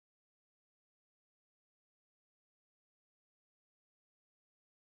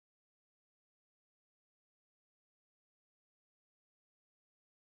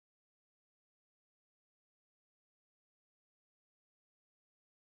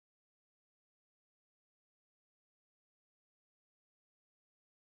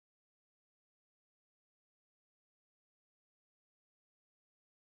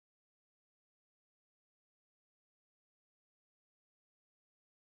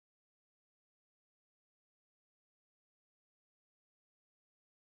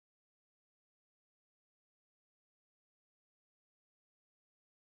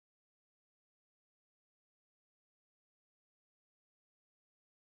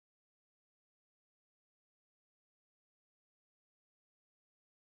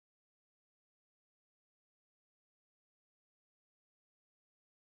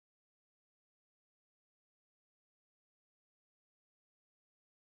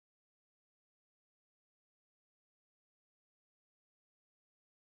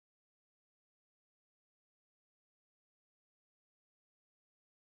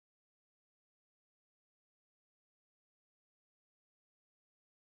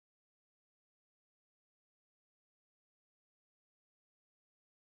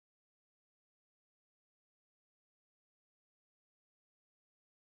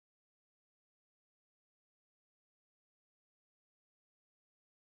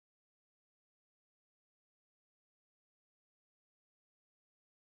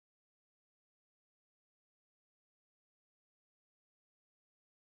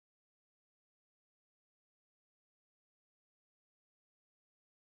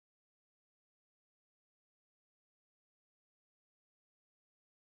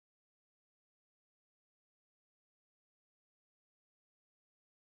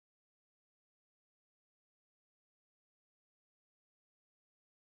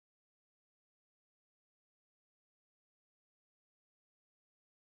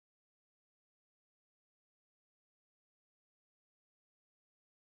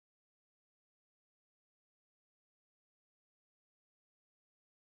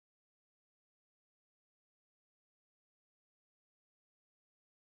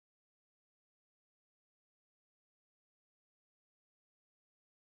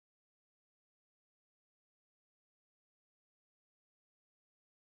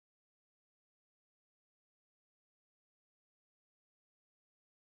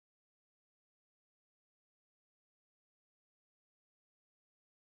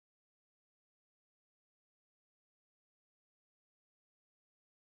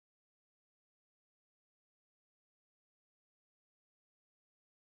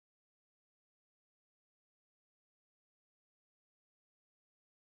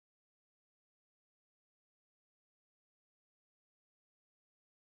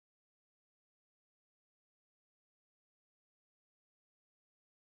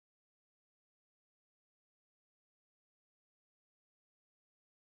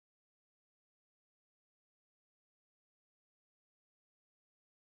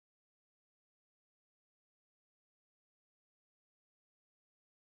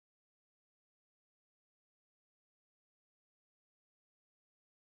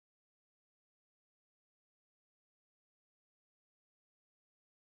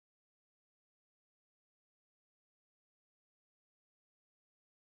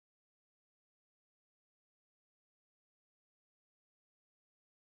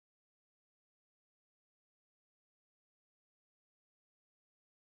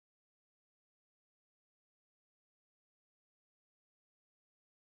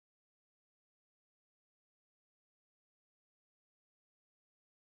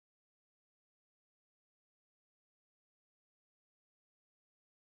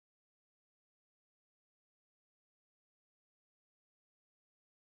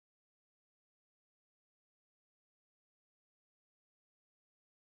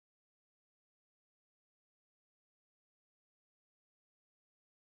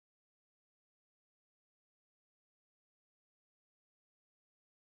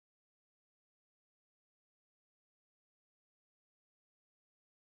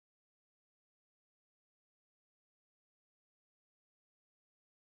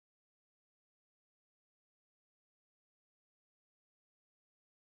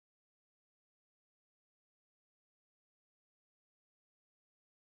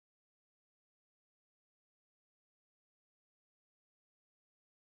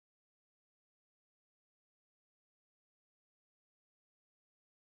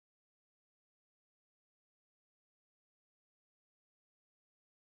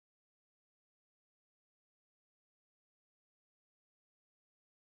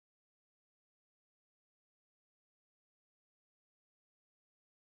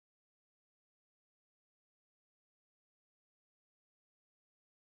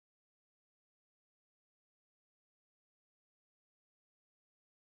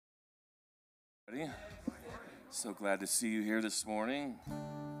So glad to see you here this morning.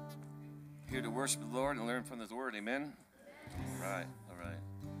 Here to worship the Lord and learn from His Word. Amen? All right.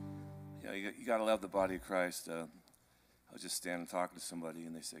 Yeah, you got to love the body of Christ. I was just standing talking to somebody,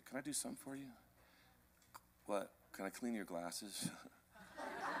 and they said, "Can I do something for you?" "What? Can I clean your glasses?"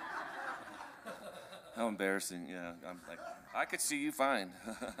 How embarrassing. Yeah, I'm like, I could see you fine.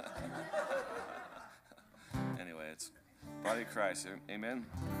 Anyway, it's body of Christ. Amen?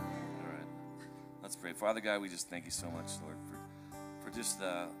 All right. Let's pray. Father God, we just thank you so much, Lord, for just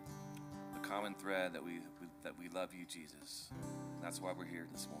the common thread that we love you, Jesus. And that's why we're here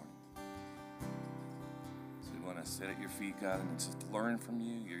this morning. So we want to sit at your feet, God, and just learn from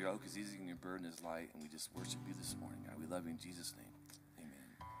you. Your yoke is easy and your burden is light, and we just worship you this morning, God. We love you in Jesus' name.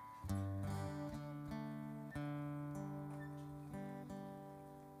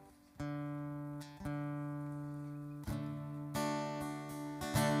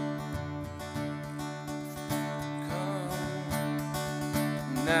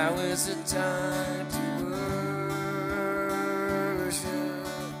 Now is the time to worship.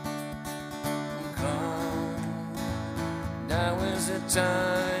 Come. Now is the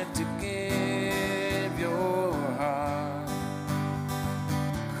time to give your heart.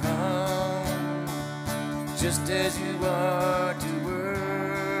 Come, just as you are to worship.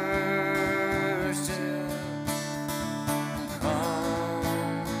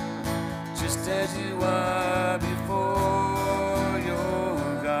 Come, just as you are before.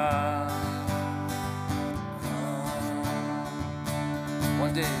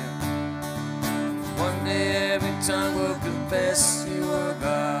 One day every tongue will confess you are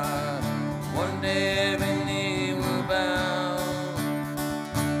God. One day every knee will bow.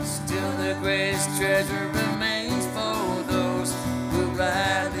 Still the greatest treasure remains for those who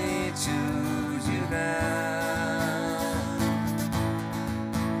gladly choose you now.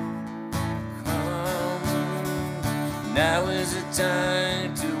 Come, now is the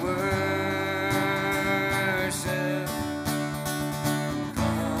time to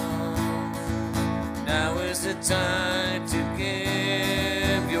the time to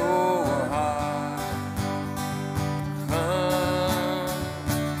give your heart. Come,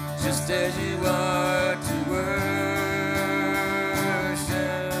 just as you are to worship.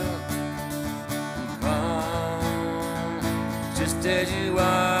 Come, just as you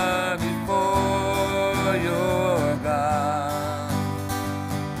are before your God.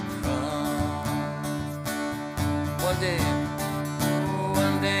 Come, one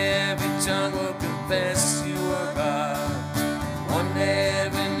day every tongue will confess you are God. One day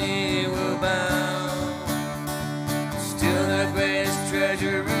every knee will bow. Still the greatest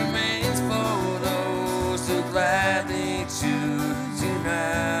treasure remains for those who gladly choose you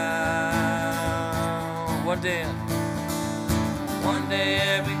now. One day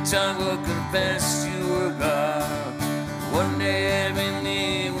every tongue will confess you are God. One day every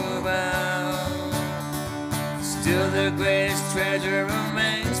knee will bow. Still the greatest treasure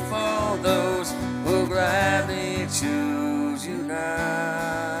remains for those who gladly choose you now.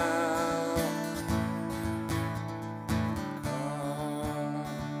 Come,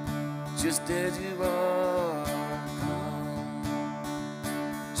 just as you are. Come,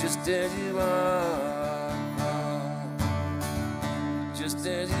 just as you are. Come, just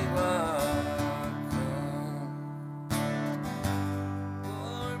as you are.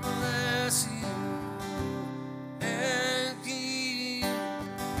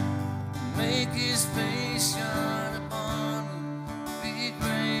 His face shine upon you, be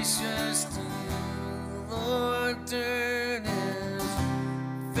gracious to you. The Lord turn His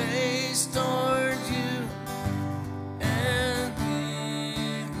face toward you and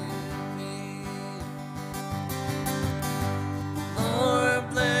give you peace. Lord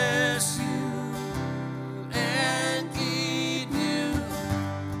bless you and keep you,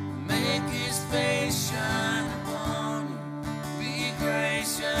 make His face shine upon you, be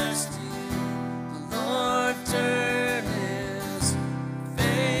gracious to you. Lord, turn His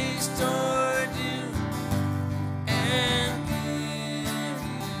face toward you and give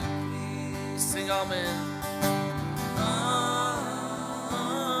you peace. Sing amen. Amen.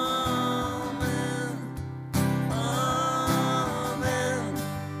 Amen.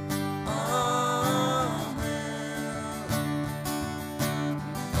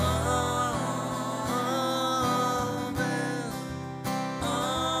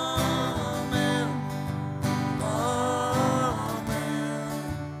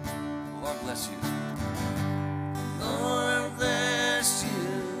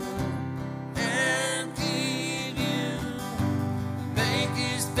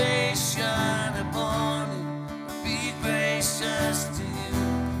 Shine upon you, be gracious to you.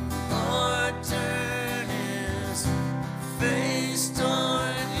 Lord, turn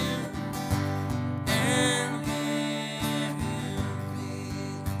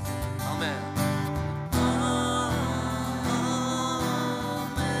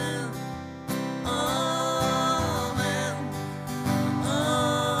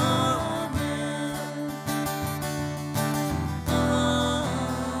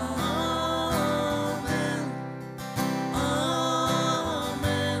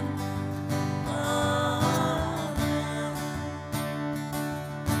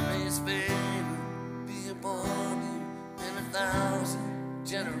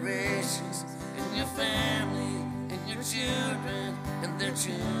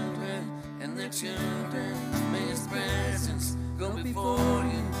children and their children. May His presence go before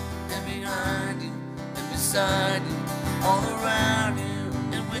you and behind you and beside you, all around you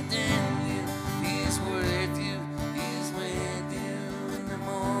and within you. He is with you, He is with you in the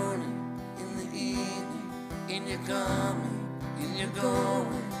morning, in the evening, in your coming, in your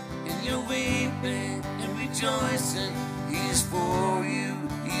going, in your weeping and rejoicing. He is for you,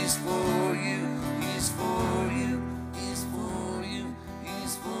 He is for you, He is for you, He is for you, He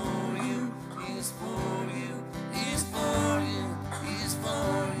is for you, He is for you, He is for you, He is for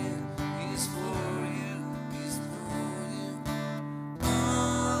you, He is for you, He is for you. Amen.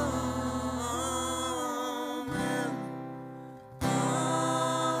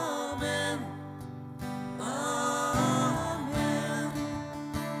 Amen. Amen.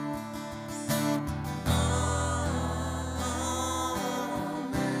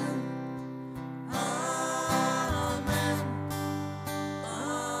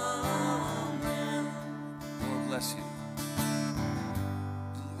 Bless you.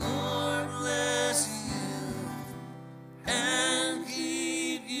 The Lord bless you and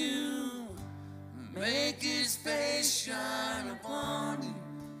keep you. Make His face shine upon you.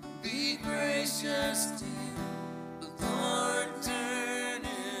 Be gracious to you. The Lord turn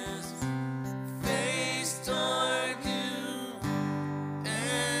His face toward you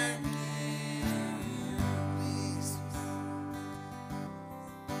and give you peace.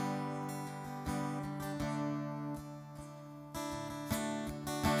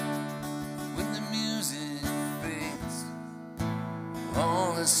 When the music fades,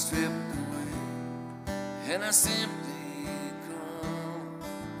 all is stripped away, and I simply come,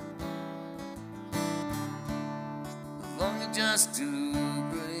 longing just to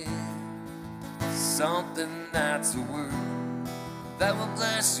bring something that's a word that will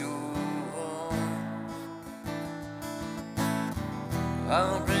bless your heart.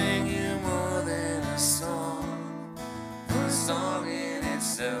 I'll bring you more than a song, for a song in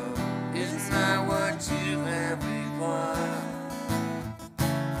itself is not what you have required.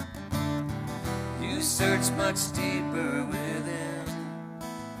 You search much deeper within,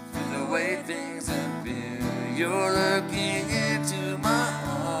 through the way things appear. You're looking into my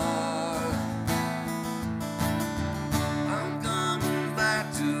heart. I'm coming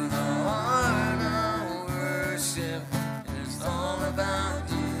back to the heart of worship, and it's all about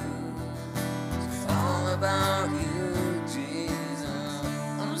you. It's all about you, Jesus.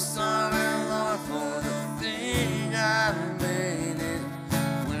 I'm sorry, Lord, for the thing I've made it,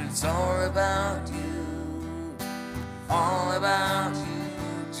 when it's all about you. All about you,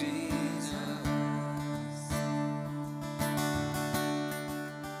 Jesus.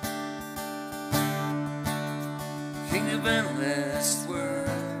 King of endless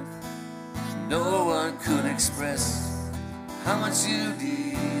worth, no one could express how much you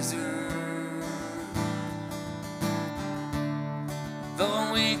deserve. Though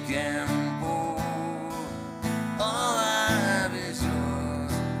I'm weak and poor, all I have is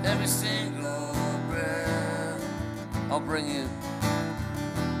yours. Every single breath, I'll bring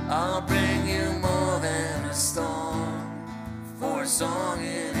you more than a song, for a song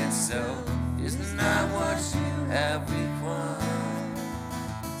in itself is not what you have required.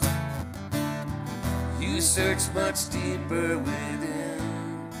 You search much deeper within,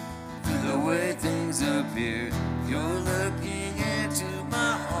 through the way things appear. You're looking into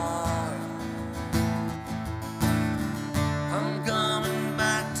my heart. I'm coming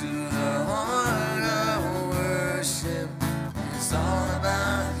back to the heart of worship. It's all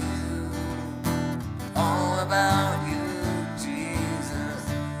about you, all about you, Jesus.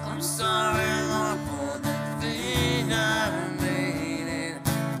 I'm sorry, Lord, for the thing I made it,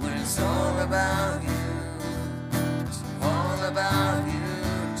 when it's all about you. It's all about you,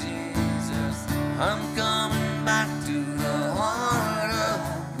 Jesus. I'm coming back to the heart of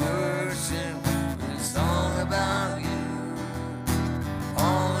worship, when it's all about you.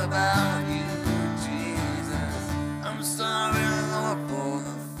 All about you, Jesus. I'm sorry, Lord, for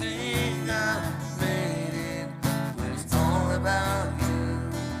the thing I made it, when it's all about you.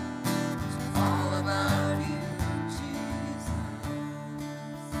 It's all about you, Jesus.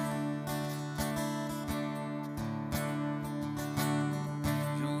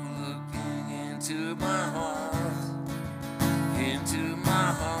 You're looking into my heart, into my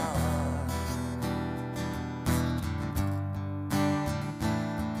heart.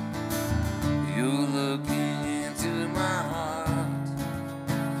 You're looking into my heart,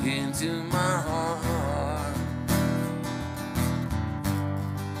 into my heart.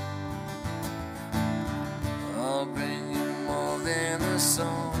 I'll bring you more than a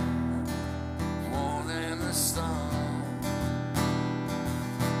song, more than a song.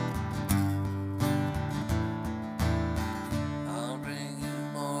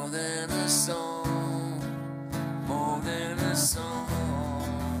 song, more than a song.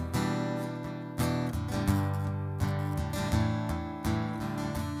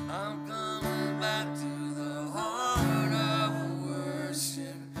 I'm coming back to the heart of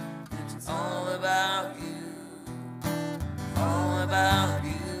worship. It's all about you, all about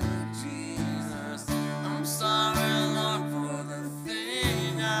you, Jesus. I'm sorry, Lord, for the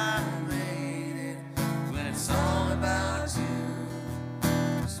thing I made it. When it's all about you,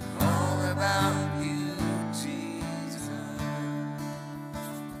 it's all about you, Jesus.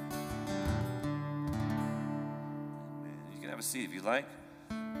 You can have a seat if you like.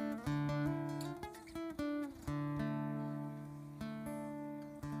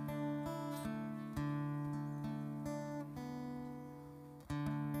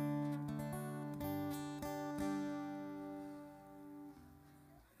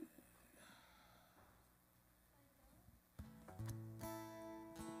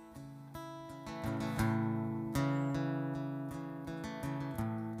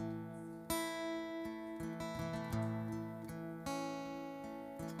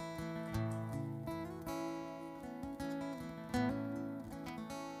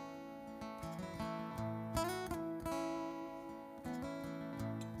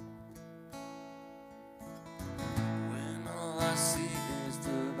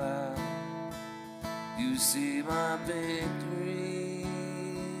 You see my victory.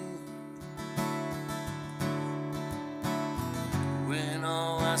 When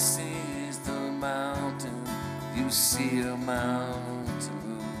all I see is the mountain, you see a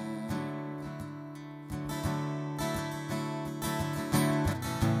mountain.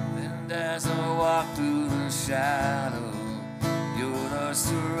 And as I walk through the shadow, your love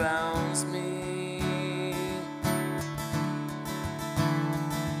surrounds me.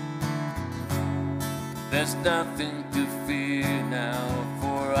 There's nothing to fear now,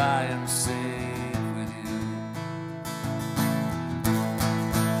 for I am safe with you.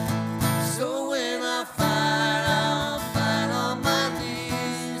 So when I fight, I'll fight on my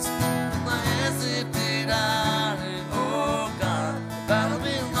knees, with my hands lifted high. Oh God, the battle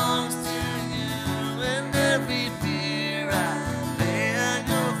belongs to you, and every fear I lay at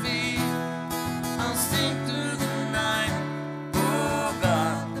your feet. I'll sing through the night. Oh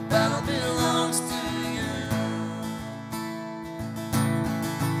God, the battle belongs to you.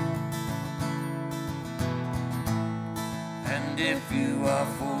 And if you are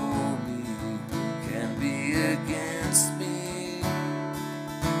for me, who can be against me?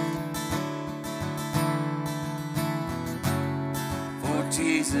 For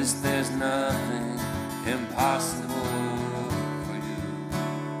Jesus, there's nothing impossible for you.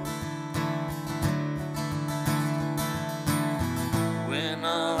 When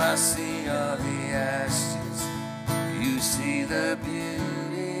all I see are the ashes, you see the beauty.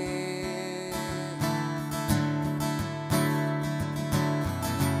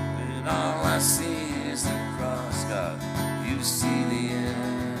 All I see is the cross, God. You see the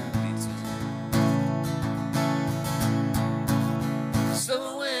empty tomb.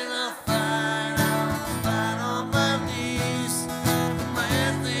 So when I fight, I'll fight on my knees, with my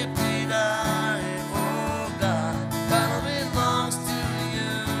hands lifted high. Oh God, battle belongs to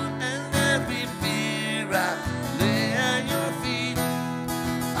you, and every fear I lay at your feet.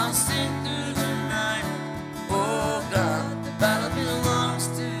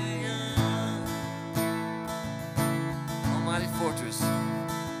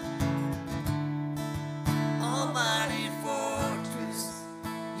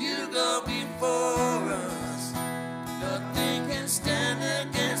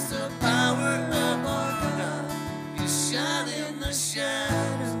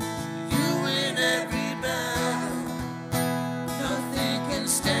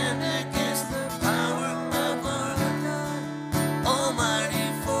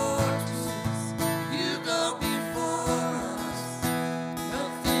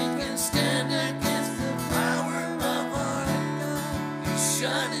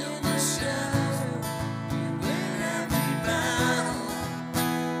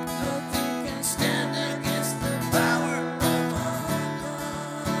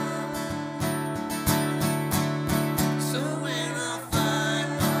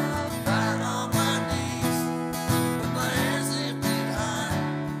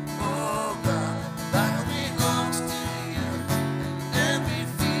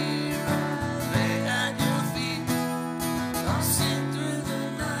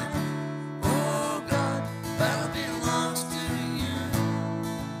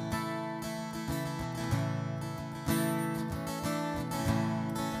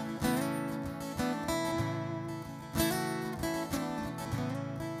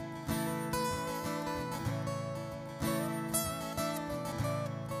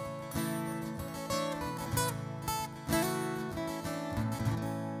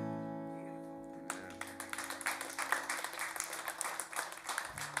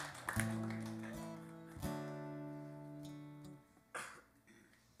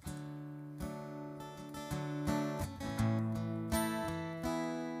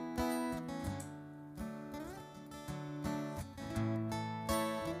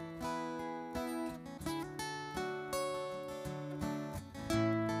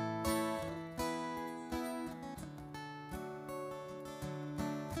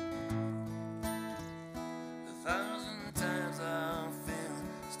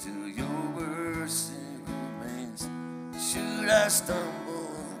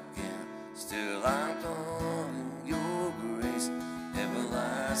 stumble again, still I'm calling your grace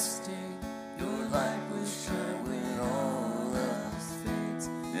everlasting. Your light will shine when all else fades,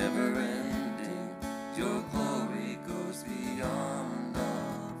 never ending. Your glory goes beyond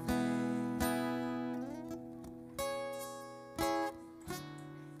all fame.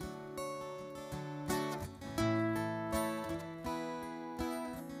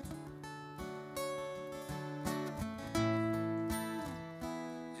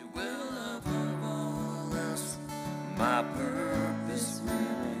 You will above all else, my purpose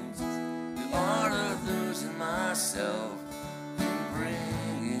remains. The art of losing myself in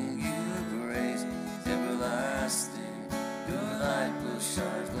bringing you grace everlasting. Your light will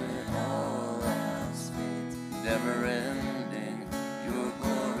shine when all else fades, never ending. Your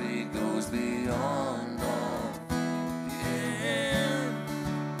glory goes beyond all. Yeah,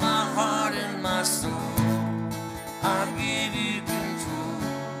 my heart and my soul, I give you control.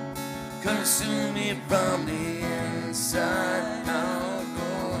 Consume me from the inside out,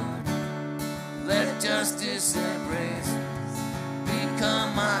 Lord. Let justice and grace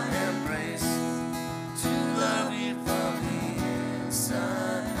become my embrace, to love you from the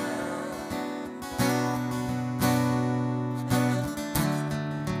inside out.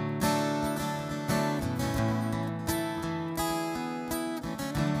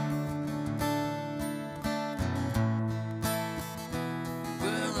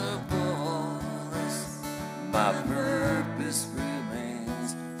 Will above all else, my purpose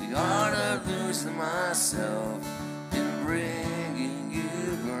remains. The art of losing myself in bringing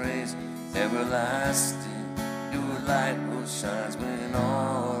you grace everlasting. Your light will shine when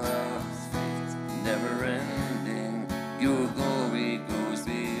all else fades, never ending. Your glory goes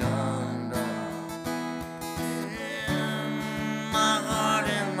beyond all. In my heart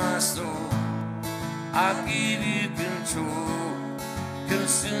and my soul, I give you control.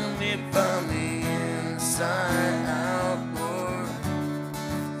 Consume me from the inside out, Lord.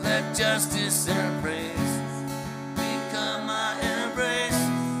 Let justice and praise become my embrace,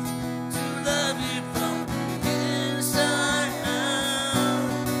 to love you from the inside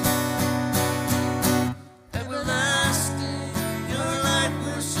out. Everlasting, your light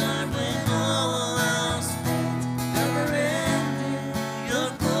will shine when all else fades, never ending. Your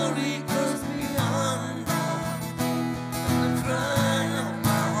glory goes beyond all. And the cry of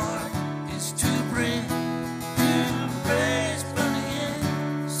my heart is to bring you praise from the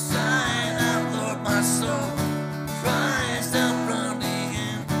inside out, Lord. My soul cries out from the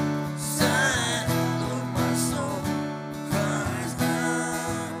inside, Lord. My soul cries out.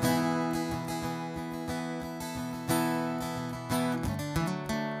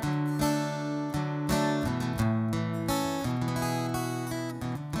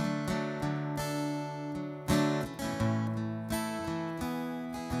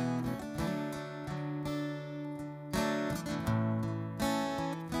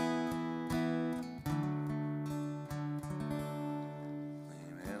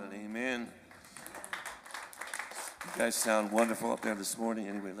 Amen and amen. You guys sound wonderful up there this morning.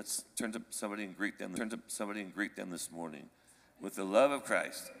 Anyway, let's turn to somebody and greet them. Turn to somebody and greet them this morning with the love of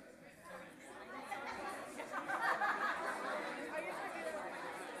Christ.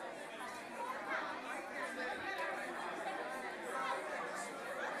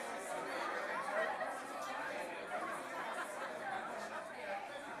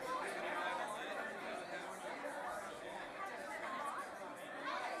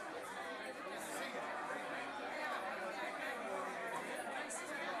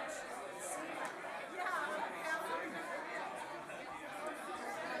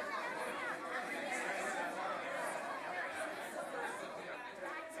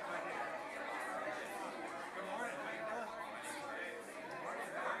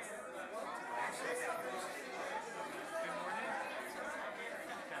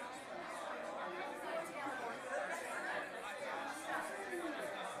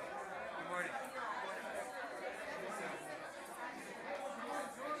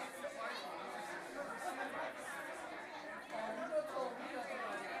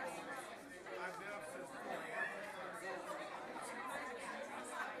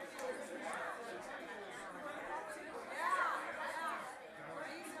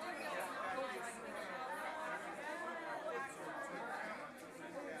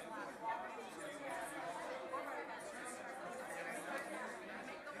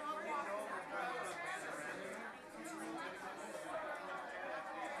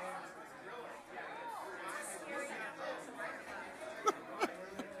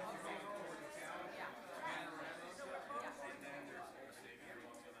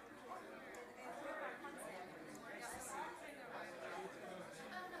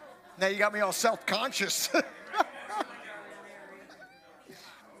 Now you got me all self-conscious.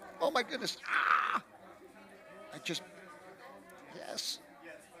 Oh my goodness. Ah! Yes.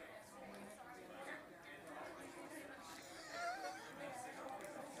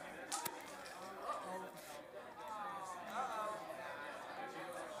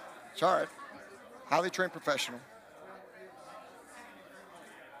 It's all right. Highly trained professional.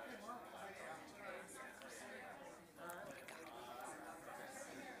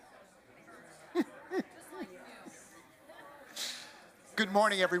 Good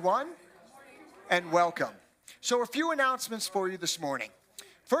morning, everyone, and welcome. So a few announcements for you this morning.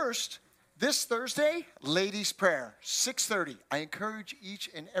 First, this Thursday, ladies' prayer, 6:30. I encourage each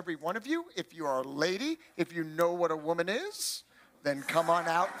and every one of you, if you are a lady, if you know what a woman is, then come on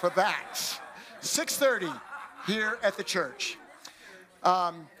out for that. 6:30 here at the church.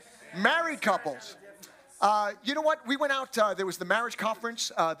 Married couples. You know what? We went out, there was the marriage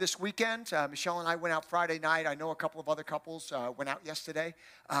conference this weekend. Michelle and I went out Friday night. I know a couple of other couples went out yesterday.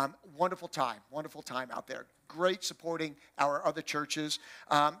 Wonderful time out there. Great supporting our other churches.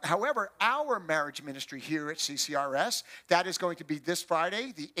 However, our marriage ministry here at CCRS, that is going to be this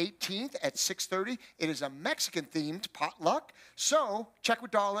Friday, the 18th at 6:30. It is a Mexican-themed potluck. So check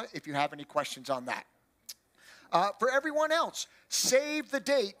with Darla if you have any questions on that. For everyone else, save the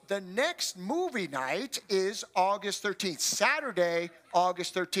date. The next movie night is August 13th, Saturday,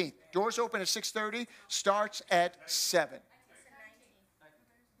 August 13th. Doors open at 6:30, starts at 7.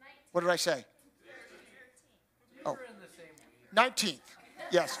 What did I say? Oh, 19th.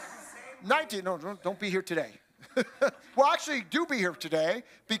 Yes. 19th. No, don't be here today. Well, actually, do be here today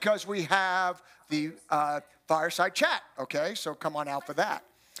because we have the fireside chat, okay? So come on out for that.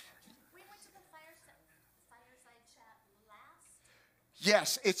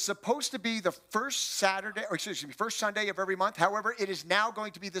 Yes, it's supposed to be the first Sunday of every month. However, it is now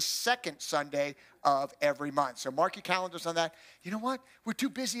going to be the second Sunday of every month. So mark your calendars on that. You know what? We're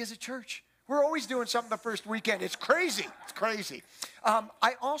too busy as a church. We're always doing something the first weekend. It's crazy. It's crazy.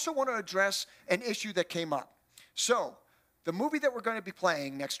 I also want to address an issue that came up. So the movie that we're going to be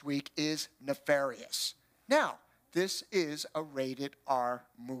playing next week is Nefarious. Now, this is a rated R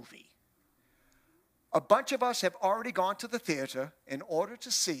movie. A bunch of us have already gone to the theater in order to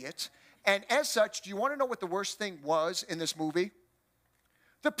see it. And as such, do you want to know what the worst thing was in this movie?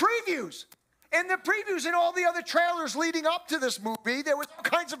 The previews. In the previews and all the other trailers leading up to this movie, there was all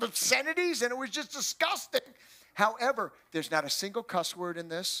kinds of obscenities, and it was just disgusting. However, there's not a single cuss word in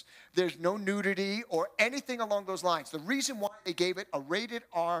this. There's no nudity or anything along those lines. The reason why they gave it a rated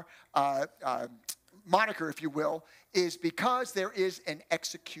R moniker, if you will, is because there is an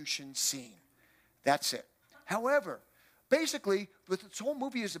execution scene. That's it. However, basically, what this whole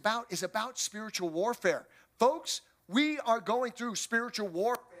movie is about spiritual warfare. Folks, we are going through spiritual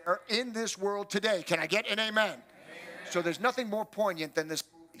warfare in this world today. Can I get an amen? Amen. So there's nothing more poignant than this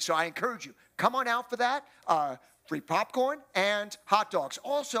movie. So I encourage you, come on out for that. Free popcorn and hot dogs.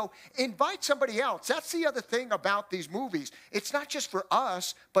 Also, invite somebody else. That's the other thing about these movies. It's not just for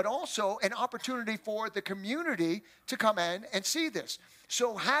us, but also an opportunity for the community to come in and see this.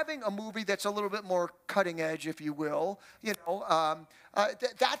 So having a movie that's a little bit more cutting edge, if you will,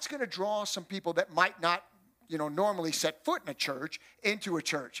 that's going to draw some people that might not, normally set foot in a church into a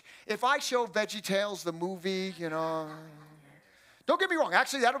church. If I show VeggieTales, the movie, don't get me wrong.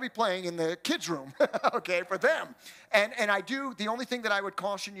 Actually, that'll be playing in the kids' room, okay, for them. And the only thing that I would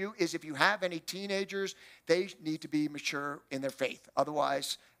caution you is if you have any teenagers, they need to be mature in their faith.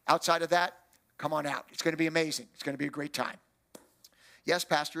 Otherwise, outside of that, come on out. It's going to be amazing. It's going to be a great time. Yes,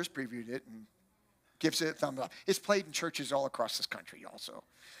 Pastor has previewed it and gives it a thumbs up. It's played in churches all across this country also.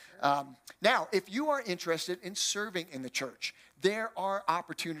 Now, if you are interested in serving in the church, there are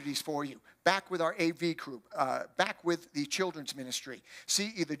opportunities for you. Back with our AV group, back with the children's ministry.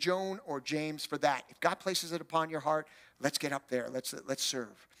 See either Joan or James for that. If God places it upon your heart, let's get up there. Let's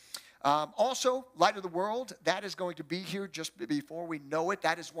serve. Also, Light of the World, that is going to be here just before we know it.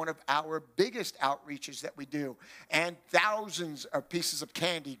 That is one of our biggest outreaches that we do. And thousands of pieces of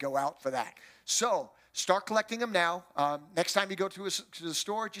candy go out for that. So start collecting them now. Next time you go to the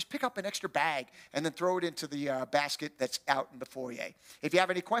store, just pick up an extra bag and then throw it into the basket that's out in the foyer. If you have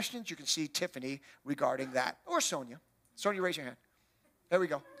any questions, you can see Tiffany regarding that. Or Sonia. Sonia, raise your hand. There we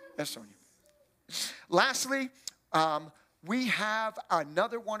go. There's Sonia. Lastly, we have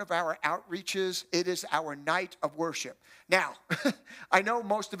another one of our outreaches. It is our night of worship. Now, I know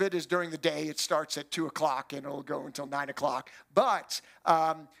most of it is during the day. It starts at 2 o'clock and it'll go until 9 o'clock. But,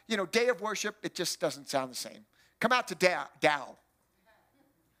 day of worship, it just doesn't sound the same. Come out to Dow.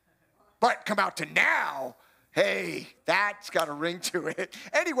 But come out to now. Hey, that's got a ring to it.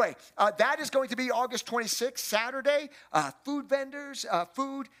 Anyway, that is going to be August 26th, Saturday. Food vendors,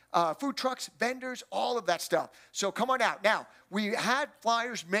 food trucks, vendors, all of that stuff. So come on out. Now, we had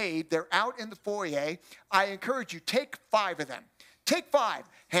flyers made. They're out in the foyer. I encourage you, take 5 of them. Take 5.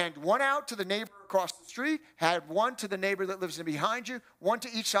 Hand one out to the neighbor across the street. Hand one to the neighbor that lives in behind you. One to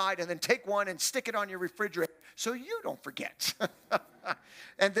each side. And then take one and stick it on your refrigerator so you don't forget.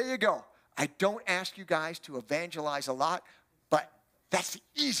 And there you go. I don't ask you guys to evangelize a lot, but that's the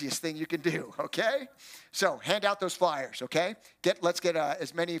easiest thing you can do, okay? So hand out those flyers, okay? Let's get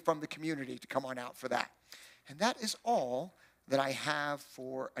as many from the community to come on out for that. And that is all that I have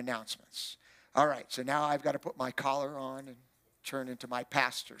for announcements. All right, so now I've got to put my collar on and turn into my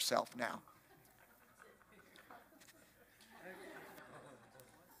pastor self now.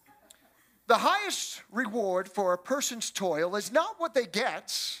 The highest reward for a person's toil is not what they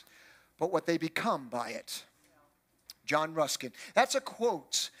get, but what they become by it. John Ruskin. That's a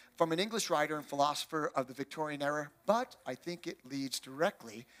quote from an English writer and philosopher of the Victorian era, but I think it leads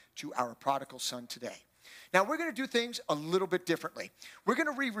directly to our prodigal son today. Now, we're going to do things a little bit differently. We're going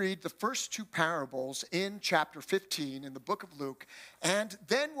to reread the first 2 parables in chapter 15 in the book of Luke, and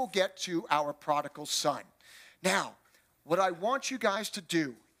then we'll get to our prodigal son. Now, what I want you guys to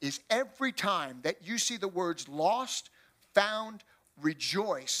do is every time that you see the words lost, found,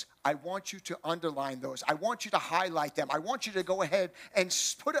 rejoice, I want you to underline those. I want you to highlight them. I want you to go ahead and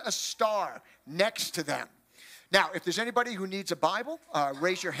put a star next to them. Now, if there's anybody who needs a Bible,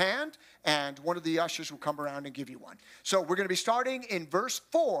 raise your hand, and one of the ushers will come around and give you one. So we're going to be starting in verse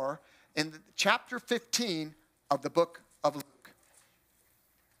 4 in chapter 15 of the book of Luke.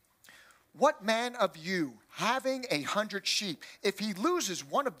 What man of you, having 100 sheep, if he loses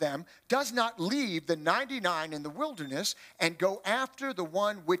one of them, does not leave the 99 in the wilderness and go after the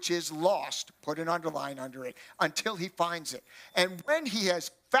one which is lost, put an underline under it, until he finds it? And when he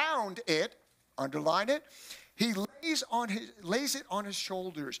has found it, underline it, he lays it on his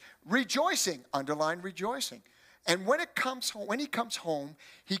shoulders, rejoicing, underline rejoicing. And when he comes home,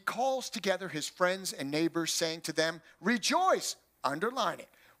 he calls together his friends and neighbors, saying to them, rejoice, underline it,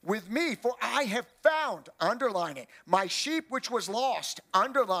 with me, for I have found, underline it, my sheep which was lost,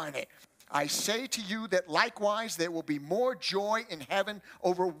 underline it. I say to you that likewise there will be more joy in heaven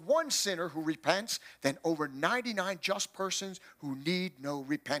over one sinner who repents than over 99 just persons who need no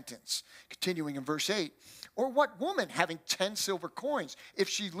repentance. Continuing in verse 8. Or what woman having 10 silver coins, if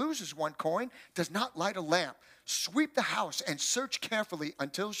she loses one coin, does not light a lamp, sweep the house, and search carefully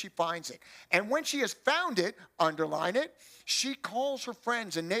until she finds it? And when she has found it, underline it, she calls her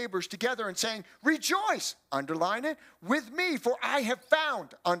friends and neighbors together and saying, rejoice, underline it, with me, for I have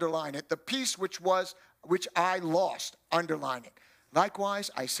found, underline it, the piece which I lost, underline it. Likewise,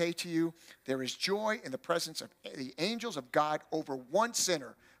 I say to you, there is joy in the presence of the angels of God over one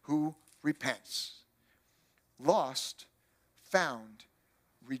sinner who repents. Lost, found,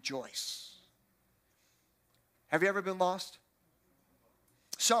 rejoice. Have you ever been lost?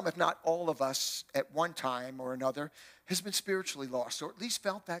 Some, if not all of us, at one time or another, has been spiritually lost, or at least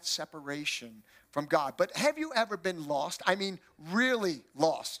felt that separation from God. But have you ever been lost? I mean, really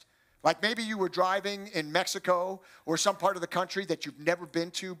lost. Like maybe you were driving in Mexico or some part of the country that you've never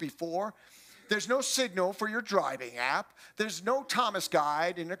been to before. There's no signal for your driving app. There's no Thomas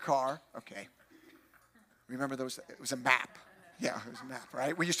guide in the car. Okay. Remember those? It was a map. Yeah, it was a map,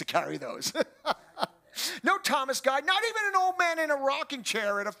 right? We used to carry those. No Thomas guide, not even an old man in a rocking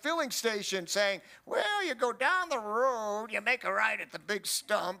chair at a filling station saying, well, you go down the road, you make a right at the big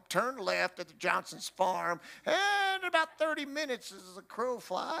stump, turn left at the Johnson's farm, and in about 30 minutes as the crow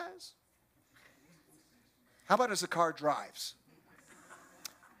flies. How about as the car drives?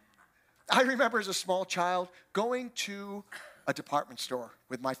 I remember as a small child going to a department store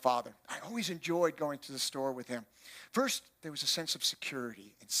with my father. I always enjoyed going to the store with him. First, there was a sense of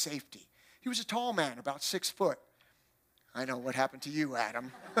security and safety. He was a tall man, about 6 foot. I know what happened to you,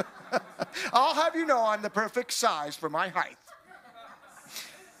 Adam. I'll have you know I'm the perfect size for my height.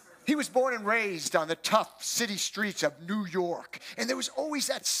 He was born and raised on the tough city streets of New York, and there was always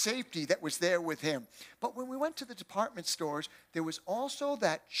that safety that was there with him. But when we went to the department stores, there was also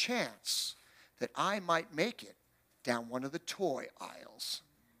that chance that I might make it down one of the toy aisles.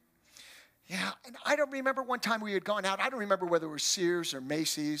 Yeah, and I don't remember one time we had gone out. I don't remember whether it was Sears or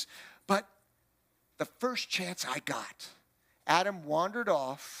Macy's, but the first chance I got, Adam wandered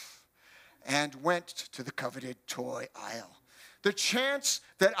off and went to the coveted toy aisle. The chance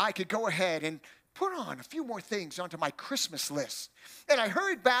that I could go ahead and put on a few more things onto my Christmas list. And I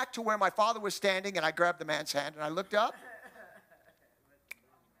hurried back to where my father was standing, and I grabbed the man's hand, and I looked up.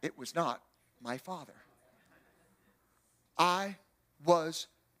 It was not my father. I was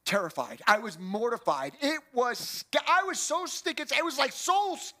terrified. I was mortified. I was so stinking, it was like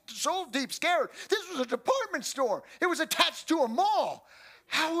so deep scared. This was a department store. It was attached to a mall.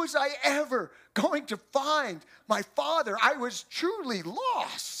 How was I ever going to find my father? I was truly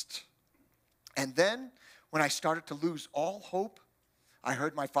lost. And then, when I started to lose all hope, I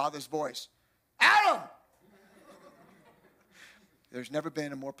heard my father's voice. Adam! There's never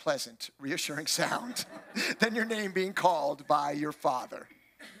been a more pleasant, reassuring sound than your name being called by your father.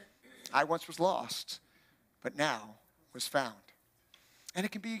 I once was lost, but now was found. And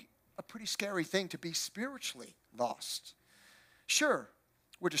it can be a pretty scary thing to be spiritually lost. Sure,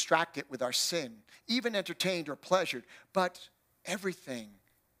 we're distracted with our sin, even entertained or pleasured, but everything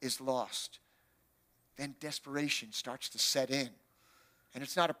is lost. Then desperation starts to set in, and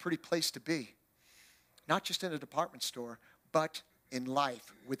it's not a pretty place to be. Not just in a department store, but in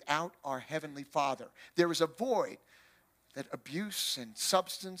life without our Heavenly Father. There is a void that abuse and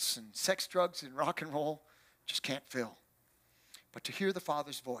substance and sex, drugs, and rock and roll just can't fill. But to hear the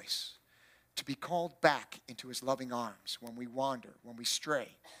Father's voice, to be called back into his loving arms when we wander, when we stray,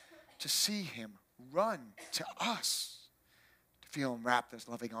 to see him run to us, to feel him wrap those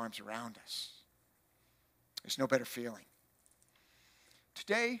loving arms around us. There's no better feeling.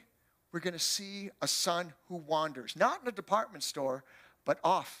 Today, we're going to see a son who wanders, not in a department store, but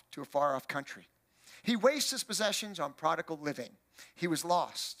off to a far-off country. He wastes his possessions on prodigal living. He was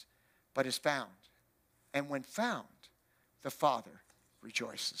lost, but is found. And when found, the Father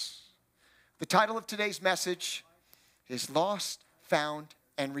rejoices. The title of today's message is Lost, Found,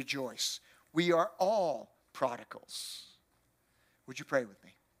 and Rejoice. We are all prodigals. Would you pray with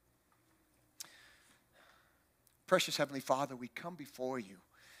me? Precious Heavenly Father, we come before you.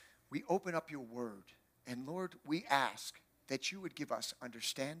 We open up your word. And Lord, we ask that you would give us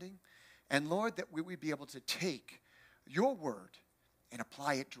understanding. And Lord, that we would be able to take your word and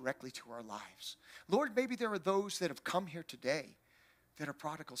apply it directly to our lives. Lord, maybe there are those that have come here today that are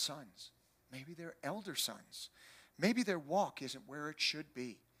prodigal sons. Maybe they're elder sons. Maybe their walk isn't where it should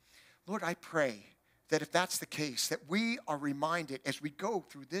be. Lord, I pray that if that's the case, that we are reminded as we go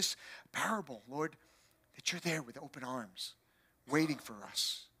through this parable, Lord, that you're there with open arms, waiting for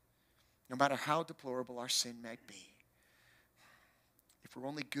us, no matter how deplorable our sin might be. If we're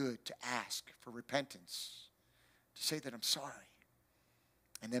only good to ask for repentance, to say that I'm sorry,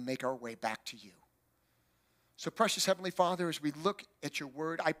 and then make our way back to you. So, precious Heavenly Father, as we look at your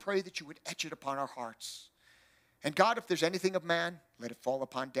word, I pray that you would etch it upon our hearts. And God, if there's anything of man, let it fall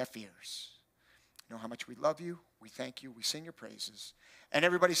upon deaf ears. You know how much we love you. We thank you. We sing your praises. And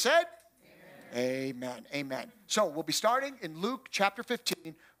everybody said, amen. Amen. Amen. So, we'll be starting in Luke chapter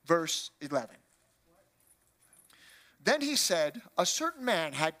 15, verse 11. Then he said, a certain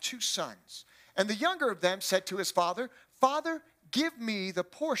man had 2 sons, and the younger of them said to his father, Father, give me the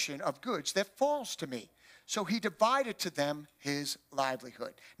portion of goods that falls to me. So he divided to them his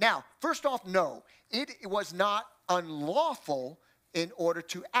livelihood. Now, first off, no, it was not unlawful in order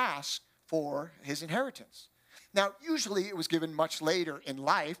to ask for his inheritance. Now, usually it was given much later in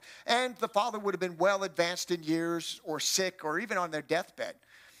life, and the father would have been well advanced in years or sick or even on their deathbed.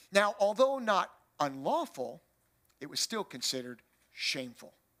 Now, although not unlawful, it was still considered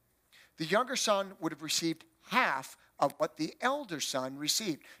shameful. The younger son would have received half of what the elder son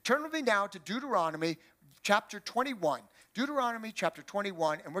received. Turn with me now to Deuteronomy chapter 21. Deuteronomy chapter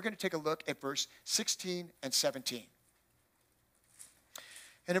 21, and we're going to take a look at verse 16 and 17.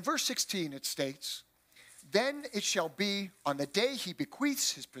 And in verse 16 it states, Then it shall be on the day he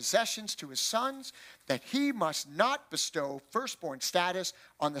bequeaths his possessions to his sons, that he must not bestow firstborn status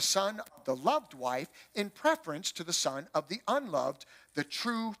on the son of the loved wife in preference to the son of the unloved, the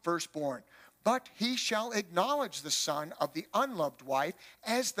true firstborn. But he shall acknowledge the son of the unloved wife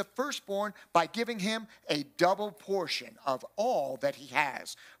as the firstborn by giving him a double portion of all that he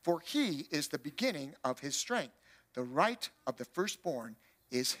has. For he is the beginning of his strength. The right of the firstborn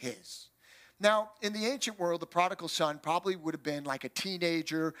is his. Now, in the ancient world, the prodigal son probably would have been like a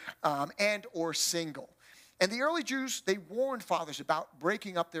teenager and or single. And the early Jews, they warned fathers about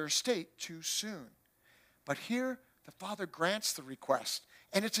breaking up their estate too soon. But here, the father grants the request.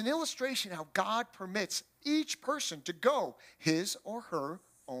 And it's an illustration how God permits each person to go his or her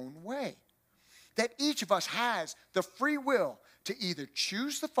own way. That each of us has the free will to either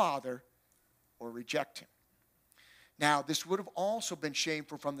choose the father or reject him. Now, this would have also been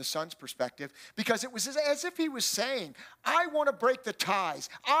shameful from the son's perspective because it was as if he was saying, I want to break the ties.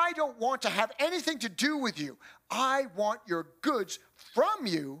 I don't want to have anything to do with you. I want your goods from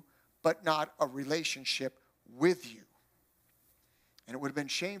you, but not a relationship with you. And it would have been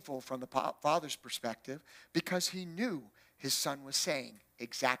shameful from the father's perspective because he knew his son was saying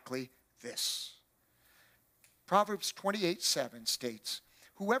exactly this. Proverbs 28:7 states,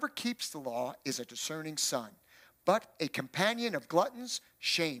 "Whoever keeps the law is a discerning son, but a companion of gluttons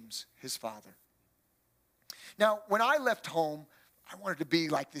shames his father." Now, when I left home, I wanted to be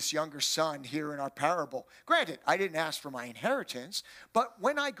like this younger son here in our parable. Granted, I didn't ask for my inheritance, but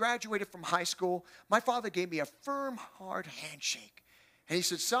when I graduated from high school, my father gave me a firm, hard handshake. And he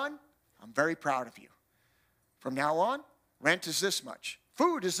said, "Son, I'm very proud of you. From now on, rent is this much.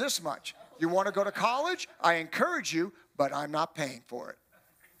 Food is this much. You want to go to college? I encourage you, but I'm not paying for it."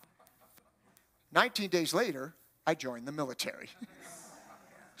 19 days later, I joined the military.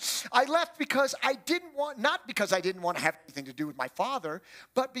 I left because not because I didn't want to have anything to do with my father,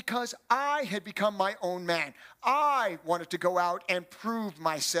 but because I had become my own man. I wanted to go out and prove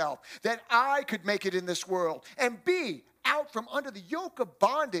myself that I could make it in this world and be out from under the yoke of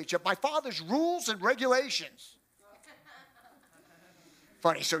bondage of my father's rules and regulations.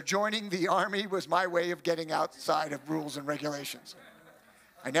 Funny, so joining the army was my way of getting outside of rules and regulations.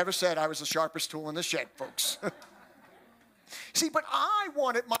 I never said I was the sharpest tool in the shed, folks. See, but I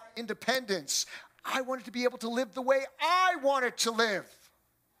wanted my independence. I wanted to be able to live the way I wanted to live.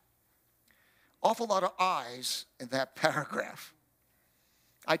 Awful lot of I's in that paragraph.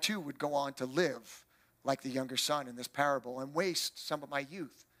 I too would go on to live like the younger son in this parable and waste some of my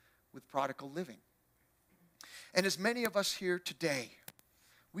youth with prodigal living. And as many of us here today,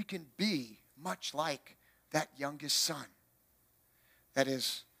 we can be much like that youngest son. That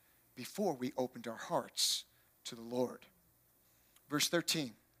is, before we opened our hearts to the Lord. Verse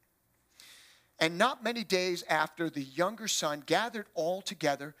 13. "And not many days after, the younger son gathered all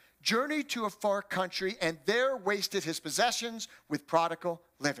together, journeyed to a far country, and there wasted his possessions with prodigal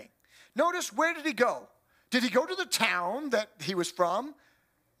living." Notice, where did he go? Did he go to the town that he was from?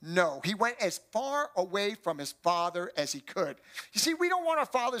 No, he went as far away from his father as he could. You see, we don't want our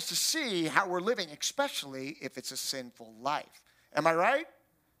fathers to see how we're living, especially if it's a sinful life. Am I right?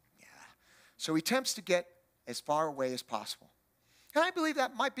 Yeah. So he attempts to get as far away as possible. And I believe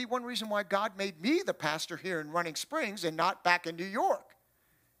that might be one reason why God made me the pastor here in Running Springs and not back in New York.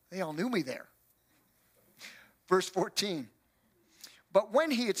 They all knew me there. Verse 14. "But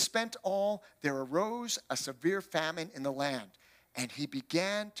when he had spent all, there arose a severe famine in the land, and he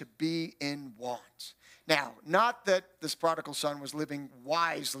began to be in want." Now, not that this prodigal son was living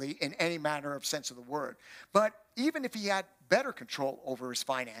wisely in any manner of sense of the word, but even if he had better control over his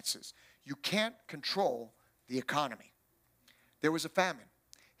finances, you can't control the economy. There was a famine.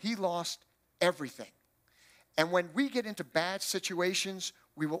 He lost everything. And when we get into bad situations,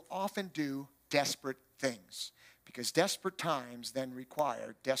 we will often do desperate things, because desperate times then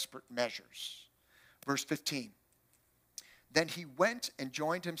require desperate measures. Verse 15. "Then he went and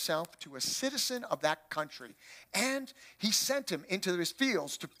joined himself to a citizen of that country, and he sent him into his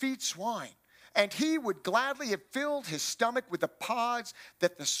fields to feed swine. And he would gladly have filled his stomach with the pods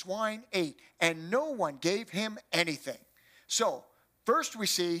that the swine ate, and no one gave him anything." So, first we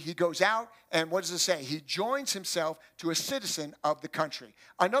see he goes out, and what does it say? He joins himself to a citizen of the country.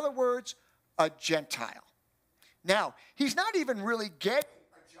 In other words, a Gentile. Now, he's not even really getting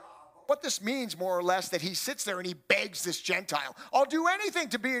a job. What this means, more or less, that he sits there and he begs this Gentile, "I'll do anything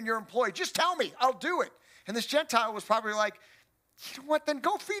to be in your employ. Just tell me, I'll do it." And this Gentile was probably like, "You know what, then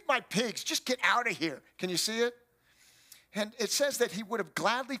go feed my pigs. Just get out of here." Can you see it? And it says that he would have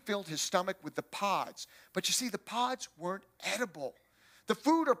gladly filled his stomach with the pods. But you see, the pods weren't edible. The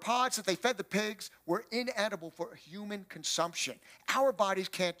food or pods that they fed the pigs were inedible for human consumption. Our bodies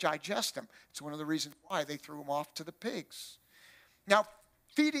can't digest them. It's one of the reasons why they threw them off to the pigs. Now,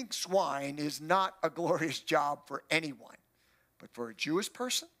 feeding swine is not a glorious job for anyone. But for a Jewish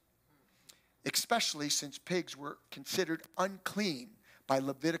person, especially since pigs were considered unclean by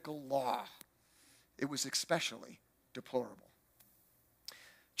Levitical law, it was especially deplorable.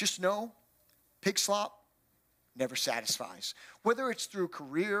 Just know, pig slop never satisfies. Whether it's through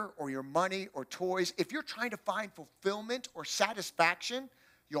career or your money or toys, if you're trying to find fulfillment or satisfaction,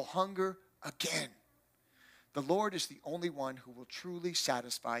 you'll hunger again. The Lord is the only one who will truly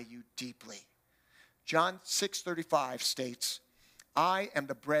satisfy you deeply. John 6:35 states, "I am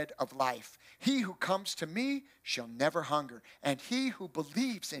the bread of life. He who comes to me shall never hunger, and he who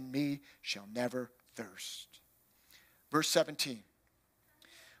believes in me shall never thirst." Verse 17.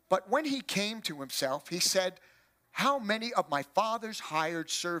 "But when he came to himself, he said, 'How many of my father's hired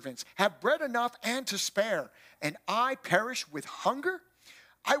servants have bread enough and to spare, and I perish with hunger?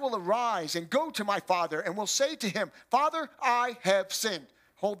 I will arise and go to my father and will say to him, Father, I have sinned.'"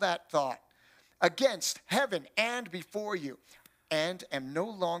 Hold that thought. "Against heaven and before you. and am no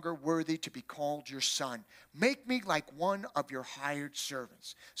longer worthy to be called your son. Make me like one of your hired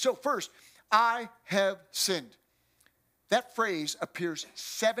servants. So first, I have sinned. That phrase appears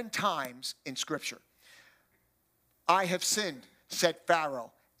 7 times in Scripture. I have sinned, said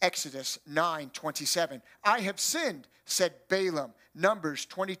Pharaoh, Exodus 9:27. I have sinned, said Balaam, Numbers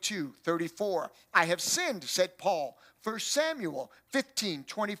 22:34. I have sinned, said Paul, 1 Samuel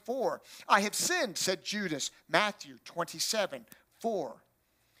 15:24. I have sinned, said Judas, Matthew 27:4.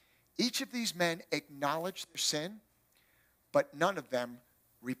 Each of these men acknowledged their sin, but none of them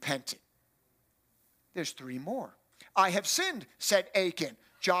repented. There's 3 more. I have sinned, said Achan,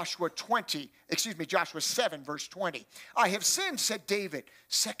 Joshua 7, verse 20. I have sinned, said David,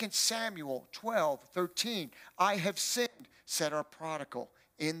 2 Samuel 12:13. I have sinned, said our prodigal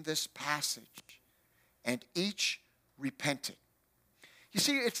in this passage. And each repented. You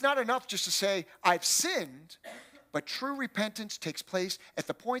see, it's not enough just to say, I've sinned, but true repentance takes place at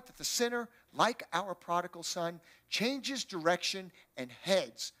the point that the sinner, like our prodigal son, changes direction and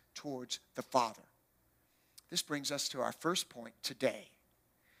heads towards the Father. This brings us to our first point today.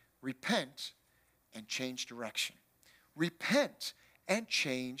 Repent and change direction. Repent and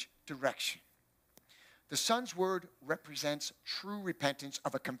change direction. The Son's word represents true repentance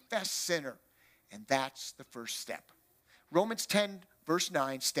of a confessed sinner, and that's the first step. Romans 10, verse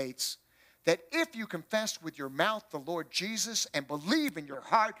 9 states that if you confess with your mouth the Lord Jesus and believe in your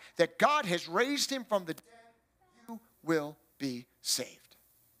heart that God has raised him from the dead, you will be saved.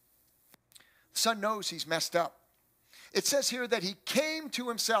 The Son knows he's messed up. It says here that he came to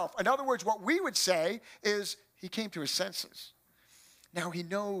himself. In other words, what we would say is he came to his senses. Now he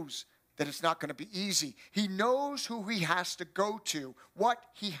knows that it's not going to be easy. He knows who he has to go to, what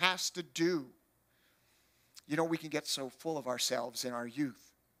he has to do. You know, we can get so full of ourselves in our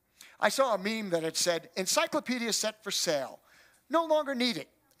youth. I saw a meme that had said, encyclopedia set for sale. No longer need it.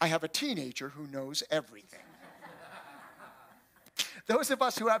 I have a teenager who knows everything. Those of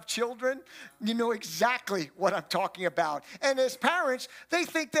us who have children, you know exactly what I'm talking about. And as parents, they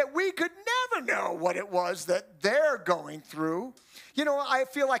think that we could never know what it was that they're going through. You know, I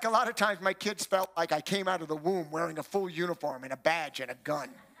feel like a lot of times my kids felt like I came out of the womb wearing a full uniform and a badge and a gun.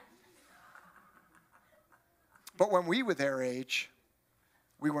 But when we were their age,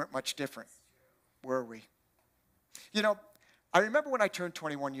 we weren't much different, were we? You know, I remember when I turned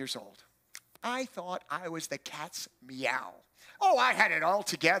 21 years old, I thought I was the cat's meow. Oh, I had it all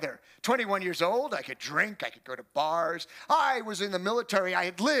together. 21 years old, I could drink, I could go to bars. I was in the military, I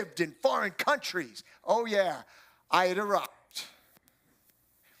had lived in foreign countries. Oh yeah, I had arrived.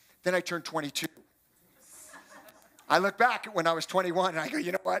 Then I turned 22. I look back at when I was 21 and I go,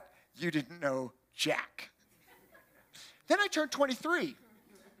 you know what? You didn't know jack. Then I turned 23.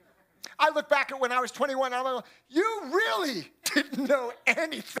 I look back at when I was 21 and I'm like, you really didn't know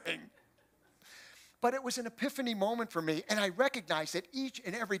anything. But it was an epiphany moment for me, and I recognized that each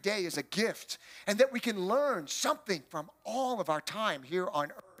and every day is a gift, and that we can learn something from all of our time here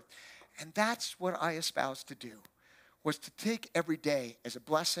on earth. And that's what I espoused to do, was to take every day as a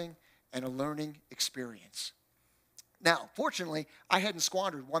blessing and a learning experience. Now, fortunately, I hadn't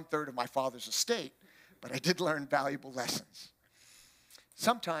squandered 1/3 of my father's estate, but I did learn valuable lessons.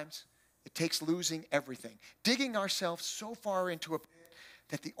 Sometimes it takes losing everything, digging ourselves so far into a pit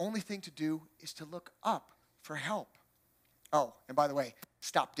that the only thing to do is to look up for help. Oh, and by the way,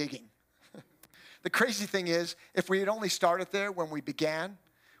 stop digging. The crazy thing is, if we had only started there when we began,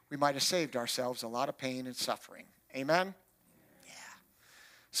 we might have saved ourselves a lot of pain and suffering. Amen? Yeah.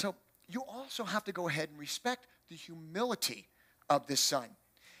 So you also have to go ahead and respect the humility of this son.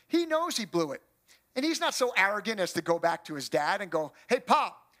 He knows he blew it. And he's not so arrogant as to go back to his dad and go, hey,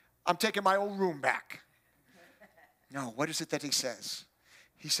 Pop, I'm taking my old room back. No, what is it that he says?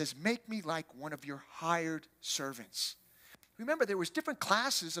 He says, make me like one of your hired servants. Remember, there was different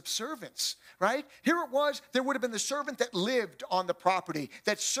classes of servants, right? Here it was, there would have been the servant that lived on the property,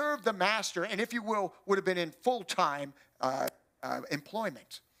 that served the master, and if you will, would have been in full-time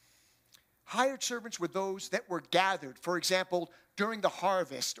employment. Hired servants were those that were gathered, for example, during the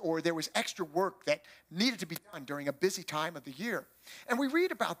harvest, or there was extra work that needed to be done during a busy time of the year. And we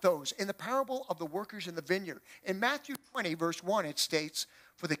read about those in the parable of the workers in the vineyard. In Matthew 20, verse 1, it states,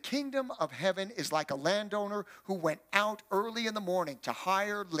 for the kingdom of heaven is like a landowner who went out early in the morning to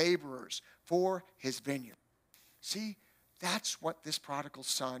hire laborers for his vineyard. See, that's what this prodigal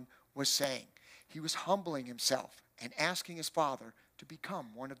son was saying. He was humbling himself and asking his father to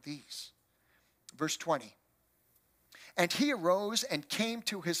become one of these. Verse 20. And he arose and came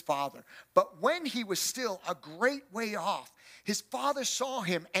to his father. But when he was still a great way off, his father saw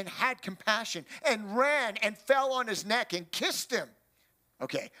him and had compassion and ran and fell on his neck and kissed him.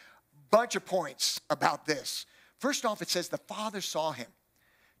 Okay, bunch of points about this. First off, it says the father saw him.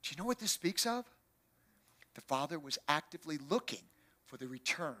 Do you know what this speaks of? The father was actively looking for the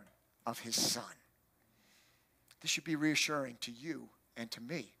return of his son. This should be reassuring to you and to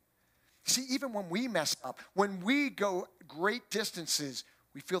me. See, even when we mess up, when we go great distances,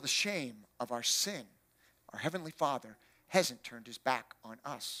 we feel the shame of our sin. Our Heavenly Father hasn't turned his back on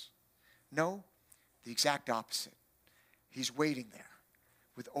us. No, the exact opposite. He's waiting there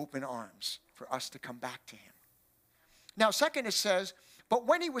with open arms for us to come back to him. Now, second, it says, but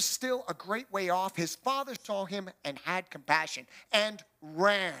when he was still a great way off, his father saw him and had compassion and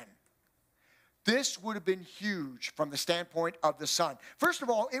ran. This would have been huge from the standpoint of the son. First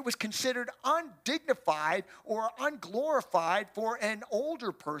of all, it was considered undignified or unglorified for an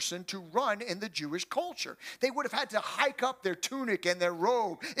older person to run in the Jewish culture. They would have had to hike up their tunic and their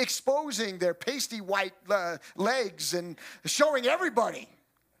robe, exposing their pasty white legs and showing everybody.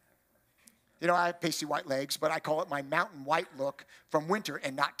 You know, I have pasty white legs, but I call it my mountain white look from winter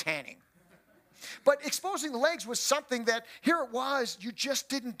and not tanning. But exposing the legs was something that, here it was, you just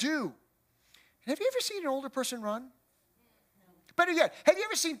didn't do. Have you ever seen an older person run? Better yet, have you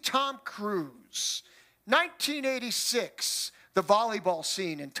ever seen Tom Cruise? 1986, the volleyball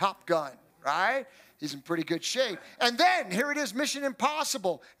scene in Top Gun, right? He's in pretty good shape. And then, here it is, Mission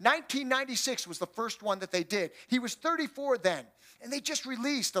Impossible. 1996 was the first one that they did. He was 34 then. And they just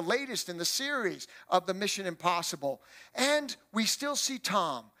released the latest in the series of the Mission Impossible. And we still see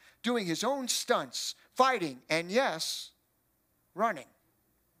Tom doing his own stunts, fighting, and yes, running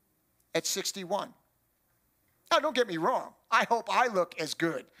at 61. Now, don't get me wrong. I hope I look as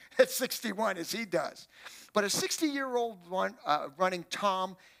good at 61 as he does. But a 60-year-old running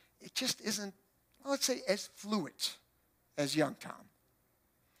Tom, it just isn't, well, let's say, as fluid as young Tom.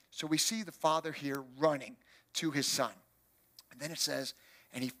 So we see the father here running to his son. And then it says,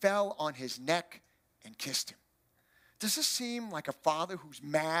 and he fell on his neck and kissed him. Does this seem like a father who's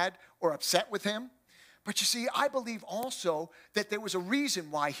mad or upset with him? But you see, I believe also that there was a reason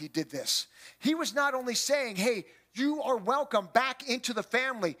why he did this. He was not only saying, hey, you are welcome back into the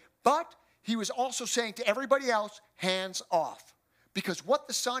family, but he was also saying to everybody else, hands off. Because what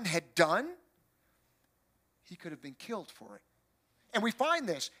the son had done, he could have been killed for it. And we find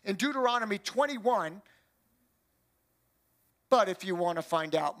this in Deuteronomy 21. But if you want to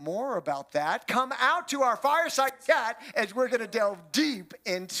find out more about that, come out to our fireside chat as we're going to delve deep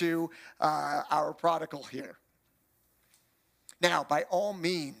into our prodigal here. Now, by all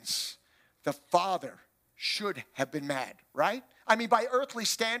means, the father should have been mad, right? I mean, by earthly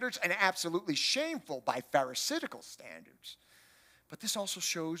standards, and absolutely shameful by Pharisaical standards. But this also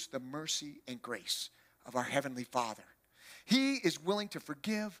shows the mercy and grace of our Heavenly Father. He is willing to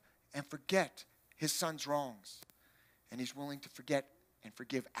forgive and forget his son's wrongs. And he's willing to forget and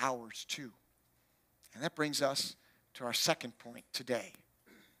forgive ours too. And that brings us to our second point today.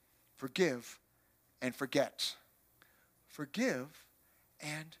 Forgive and forget. Forgive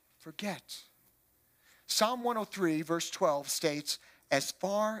and forget. Psalm 103, verse 12 states, as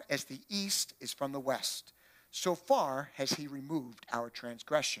far as the east is from the west, so far has he removed our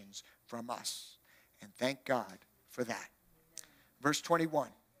transgressions from us. And thank God for that. Verse 21.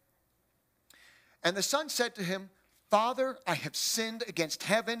 And the son said to him, Father, I have sinned against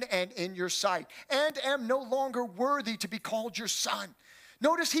heaven and in your sight, and am no longer worthy to be called your son.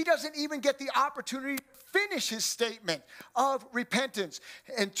 Notice he doesn't even get the opportunity to finish his statement of repentance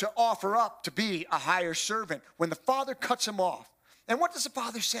and to offer up to be a higher servant when the father cuts him off. And what does the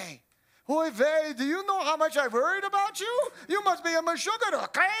father say? Oy vey, do you know how much I've worried about you? You must be a meshuggah,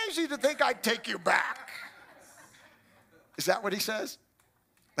 crazy to think I'd take you back. Is that what he says?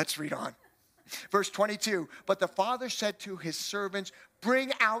 Let's read on. Verse 22, but the father said to his servants,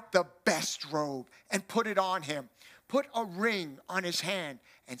 bring out the best robe and put it on him. Put a ring on his hand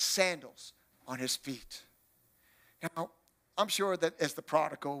and sandals on his feet. Now, I'm sure that as the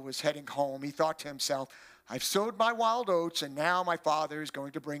prodigal was heading home, he thought to himself, I've sowed my wild oats and now my father is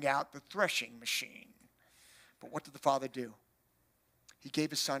going to bring out the threshing machine. But what did the father do? He gave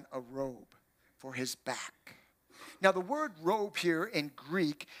his son a robe for his back. Now, the word robe here in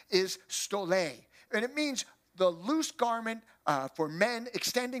Greek is stole, and it means the loose garment for men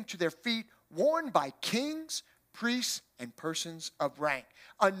extending to their feet, worn by kings, priests, and persons of rank.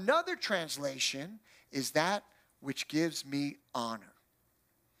 Another translation is that which gives me honor.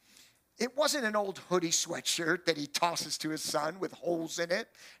 It wasn't an old hoodie sweatshirt that he tosses to his son with holes in it.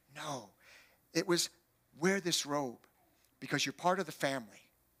 No, it was wear this robe because you're part of the family.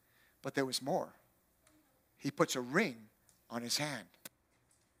 But there was more. He puts a ring on his hand.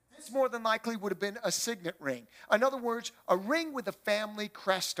 This more than likely would have been a signet ring. In other words, a ring with a family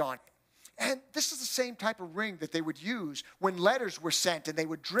crest on it. And this is the same type of ring that they would use when letters were sent and they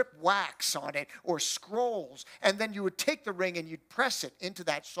would drip wax on it or scrolls. And then you would take the ring and you'd press it into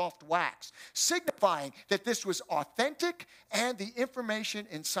that soft wax, signifying that this was authentic and the information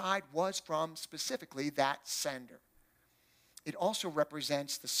inside was from specifically that sender. It also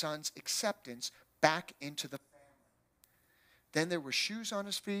represents the son's acceptance back into the family. Then there were shoes on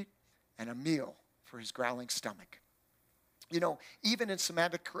his feet and a meal for his growling stomach. You know, even in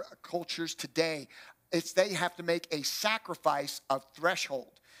Semitic cultures today, they have to make a sacrifice of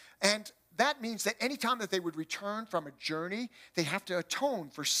threshold. And that means that anytime that they would return from a journey, they have to atone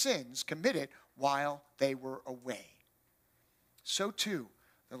for sins committed while they were away. So too,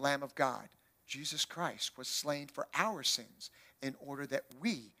 the Lamb of God, Jesus Christ, was slain for our sins in order that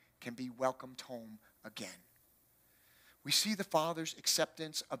we can be welcomed home again. We see the Father's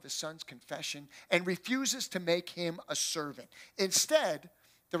acceptance of the Son's confession and refuses to make him a servant. Instead,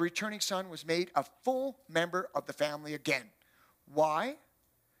 the returning Son was made a full member of the family again. Why?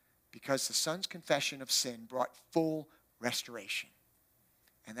 Because the Son's confession of sin brought full restoration.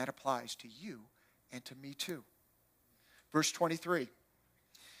 And that applies to you and to me too. Verse 23.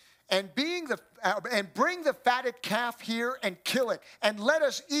 And bring the fatted calf here and kill it, and let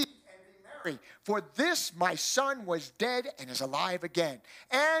us eat. For this my son was dead and is alive again.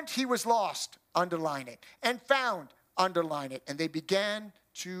 And he was lost, underline it, and found, underline it. And they began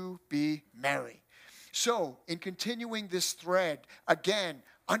to be merry. So, in continuing this thread, again,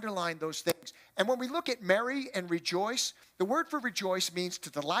 underline those things. And when we look at merry and rejoice, the word for rejoice means to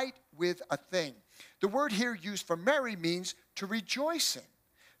delight with a thing. The word here used for merry means to rejoice in.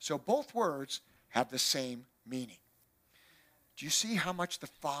 So both words have the same meaning. Do you see how much the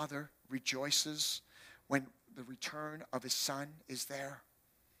Father rejoices when the return of his Son is there?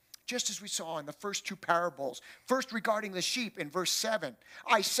 Just as we saw in the first two parables. First regarding the sheep in verse 7.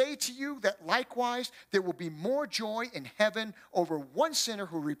 I say to you that likewise there will be more joy in heaven over one sinner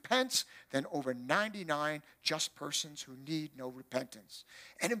who repents than over 99 just persons who need no repentance.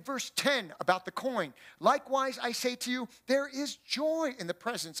 And in verse 10 about the coin. Likewise I say to you, there is joy in the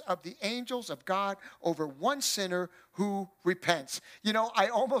presence of the angels of God over one sinner who repents. You know, I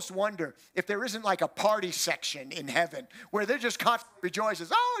almost wonder if there isn't like a party section in heaven where they're just constantly rejoicing.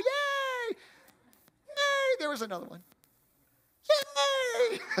 Oh, yay! Yay! There was another one.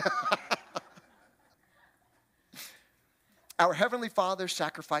 Yay! Our Heavenly Father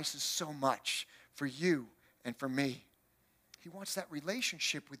sacrifices so much for you and for me. He wants that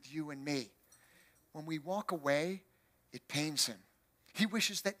relationship with you and me. When we walk away, it pains him. He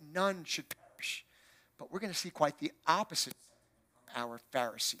wishes that none should perish. But we're going to see quite the opposite from our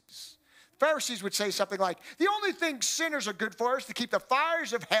Pharisees. Pharisees would say something like, the only thing sinners are good for is to keep the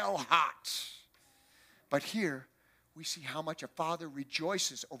fires of hell hot. But here, we see how much a father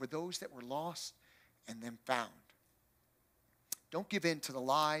rejoices over those that were lost and then found. Don't give in to the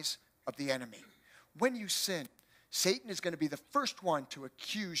lies of the enemy. When you sin, Satan is going to be the first one to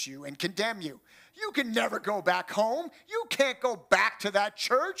accuse you and condemn you. You can never go back home. You can't go back to that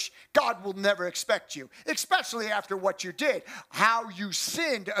church. God will never expect you, especially after what you did, how you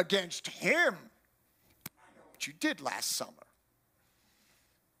sinned against him. I know what you did last summer.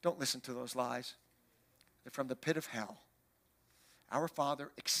 Don't listen to those lies. They're from the pit of hell. Our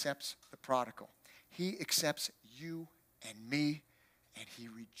Father accepts the prodigal. He accepts you and me, and he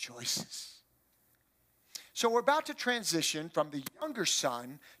rejoices. So we're about to transition from the younger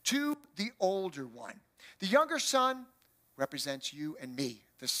son to the older one. The younger son represents you and me.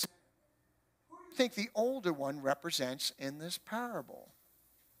 Who do you think the older one represents in this parable?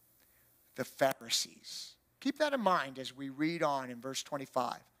 The Pharisees. Keep that in mind as we read on in verse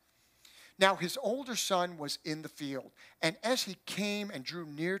 25. Now his older son was in the field, and as he came and drew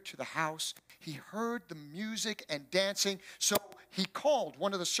near to the house, he heard the music and dancing. So he called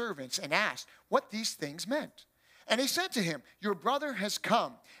one of the servants and asked what these things meant. And he said to him, your brother has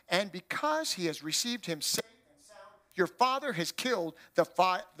come, and because he has received him safe and sound, your father has killed the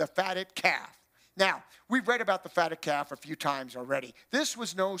fatted calf. Now, we've read about the fatted calf a few times already. This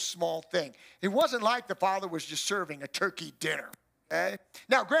was no small thing. It wasn't like the father was just serving a turkey dinner. Okay?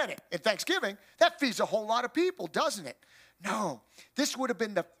 Now, granted, in Thanksgiving, that feeds a whole lot of people, doesn't it? No, this would have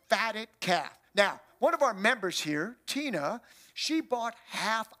been the fatted calf. Now, one of our members here, Tina, she bought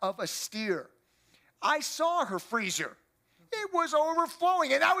half of a steer. I saw her freezer. It was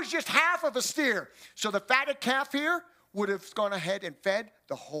overflowing, and that was just half of a steer. So the fatted calf here would have gone ahead and fed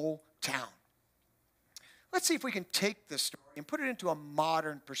the whole town. let's see if we can take this story and put it into a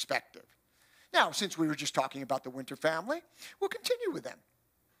modern perspective. Now, since we were just talking about the Winter family, we'll continue with them.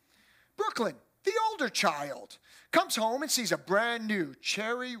 Brooklyn, the older child, comes home and sees a brand new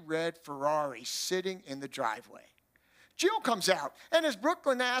cherry red Ferrari sitting in the driveway. Jill comes out, and as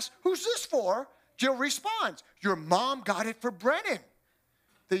Brooklyn asks, "Who's this for?" Jill responds, "Your mom got it for Brennan,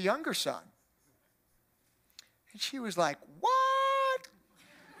 the younger son." And she was like, "What?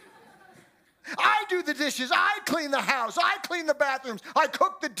 I do the dishes, I clean the house, I clean the bathrooms, I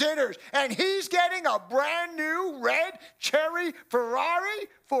cook the dinners, and he's getting a brand new red cherry Ferrari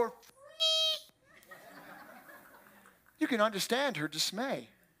for free?" You can understand her dismay.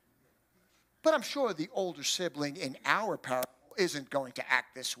 But I'm sure the older sibling in our parable isn't going to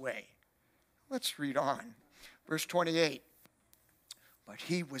act this way. Let's read on. Verse 28. But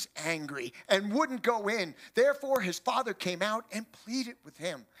he was angry and wouldn't go in. Therefore his father came out and pleaded with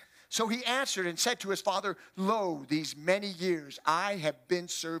him. So he answered and said to his father, "Lo, these many years I have been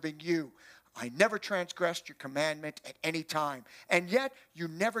serving you. I never transgressed your commandment at any time. And yet you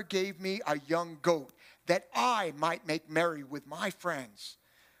never gave me a young goat, that I might make merry with my friends.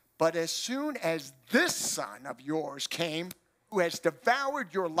 But as soon as this son of yours came, who has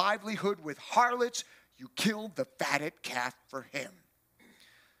devoured your livelihood with harlots, you killed the fatted calf for him."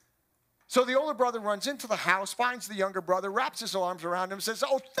 So the older brother runs into the house, finds the younger brother, wraps his arms around him, and says,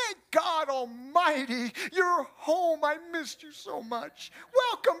 "Oh, thank God Almighty, you're home. I missed you so much.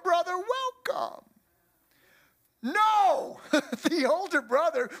 Welcome, brother, welcome." No, the older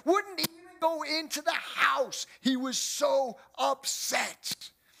brother wouldn't even go into the house. He was so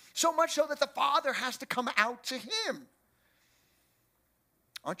upset. So much so that the father has to come out to him.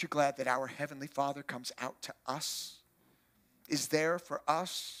 Aren't you glad that our Heavenly Father comes out to us, is there for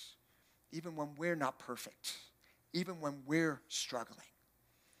us, even when we're not perfect, even when we're struggling?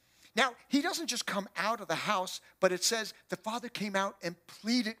 Now, he doesn't just come out of the house, but it says the father came out and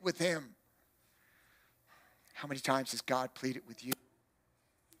pleaded with him. How many times has God pleaded with you?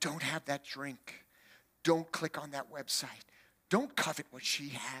 Don't have that drink. Don't click on that website. Don't covet what she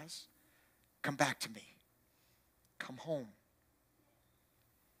has. Come back to me. Come home.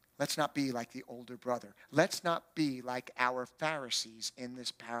 Let's not be like the older brother. Let's not be like our Pharisees in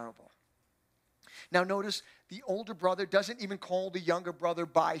this parable. Now notice, the older brother doesn't even call the younger brother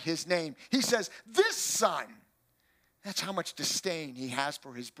by his name. He says, "This son." That's how much disdain he has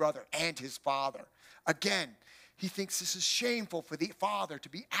for his brother and his father. Again, he thinks this is shameful for the father to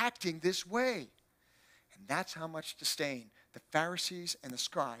be acting this way. And that's how much disdain the Pharisees and the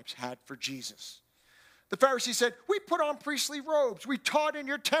scribes had for Jesus. The Pharisees said, "We put on priestly robes. We taught in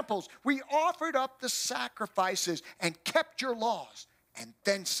your temples. We offered up the sacrifices and kept your laws, and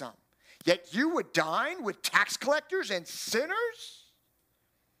then some. Yet you would dine with tax collectors and sinners?"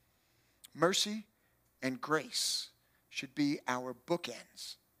 Mercy and grace should be our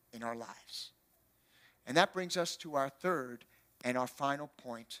bookends in our lives. And that brings us to our third and our final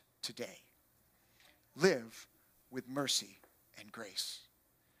point today. Live with mercy and grace.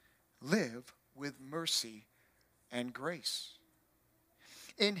 Live with mercy and grace.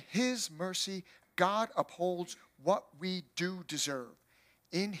 In his mercy, God upholds what we do deserve.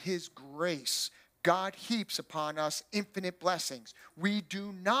 In his grace, God heaps upon us infinite blessings we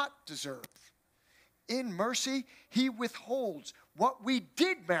do not deserve. In mercy, he withholds what we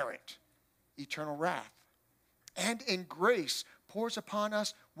did merit, eternal wrath. And in grace, pours upon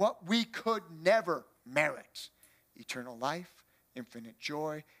us what we could never merit, eternal life, infinite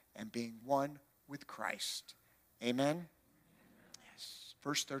joy, and being one with Christ. Amen? Yes.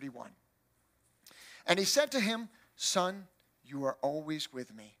 Verse 31. And he said to him, "Son, you are always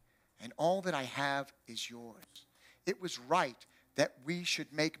with me, and all that I have is yours. It was right that we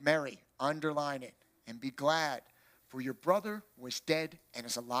should make merry," underline it, "and be glad, for your brother was dead and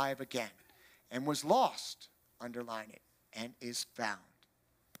is alive again, and was lost," underline it, "and is found."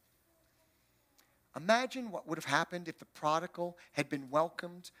 Imagine what would have happened if the prodigal had been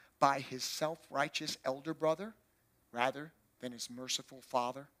welcomed by his self-righteous elder brother rather than his merciful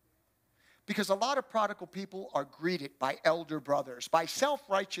father. Because a lot of prodigal people are greeted by elder brothers, by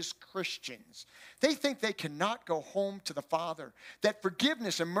self-righteous Christians. They think they cannot go home to the Father, that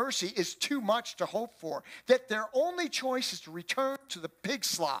forgiveness and mercy is too much to hope for, that their only choice is to return to the pig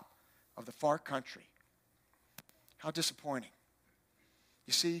slop of the far country. How disappointing.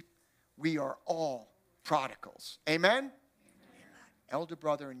 You see, we are all prodigals. Amen? Amen? Elder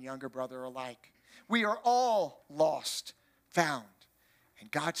brother and younger brother alike. We are all lost, found. And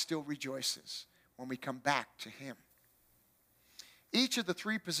God still rejoices when we come back to him. Each of the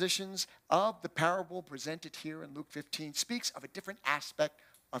three positions of the parable presented here in Luke 15 speaks of a different aspect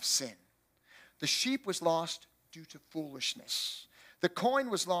of sin. The sheep was lost due to foolishness. The coin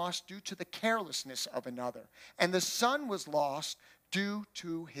was lost due to the carelessness of another. And the son was lost due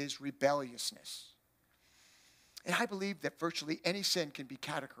to his rebelliousness. And I believe that virtually any sin can be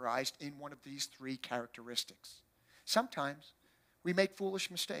categorized in one of these three characteristics. Sometimes we make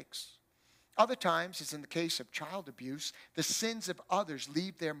foolish mistakes. Other times, as in the case of child abuse, the sins of others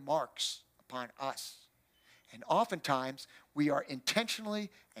leave their marks upon us. And oftentimes, we are intentionally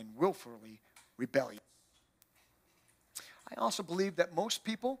and willfully rebellious. I also believe that most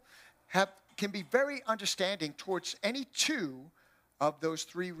people can be very understanding towards any two of those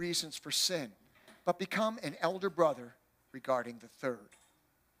three reasons for sin, but become an elder brother regarding the third.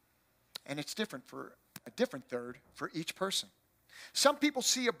 And it's different for a different third for each person. Some people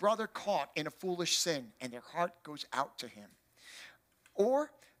see a brother caught in a foolish sin and their heart goes out to him.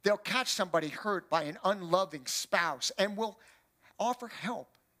 Or they'll catch somebody hurt by an unloving spouse and will offer help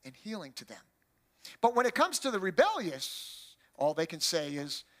and healing to them. But when it comes to the rebellious, all they can say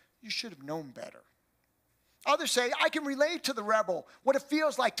is, you should have known better. Others say, I can relate to the rebel, what it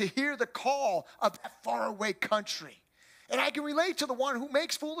feels like to hear the call of that faraway country. And I can relate to the one who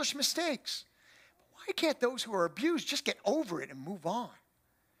makes foolish mistakes. But why can't those who are abused just get over it and move on?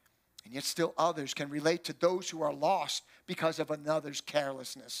 And yet still others can relate to those who are lost because of another's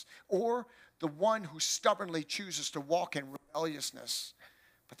carelessness, or the one who stubbornly chooses to walk in rebelliousness.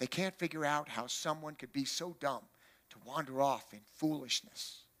 But they can't figure out how someone could be so dumb to wander off in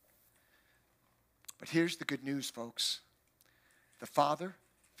foolishness. But here's the good news, folks. The Father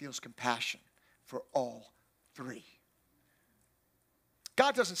feels compassion for all three.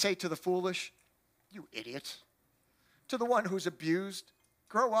 God doesn't say to the foolish, you idiot. To the one who's abused,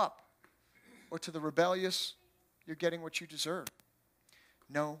 grow up. Or to the rebellious, you're getting what you deserve.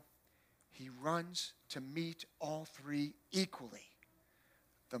 No, he runs to meet all three equally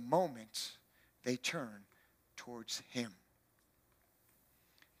the moment they turn towards him.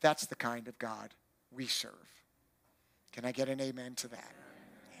 That's the kind of God we serve. Can I get an amen to that?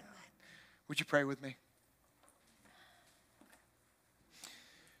 Amen. Would you pray with me?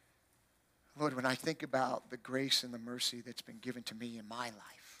 Lord, when I think about the grace and the mercy that's been given to me in my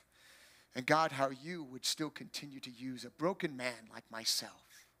life, and God, how you would still continue to use a broken man like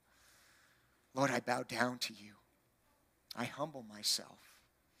myself, Lord, I bow down to you. I humble myself.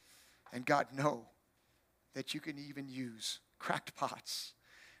 And God, know that you can even use cracked pots,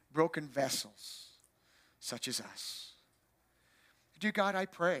 broken vessels, such as us. Dear God, I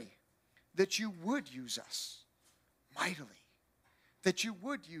pray that you would use us mightily, that you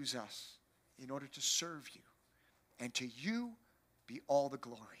would use us in order to serve you, and to you be all the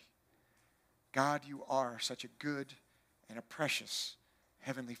glory. God, you are such a good and a precious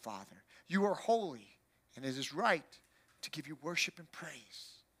Heavenly Father. You are holy, and it is right to give you worship and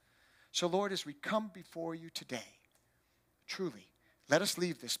praise. So, Lord, as we come before you today, truly, let us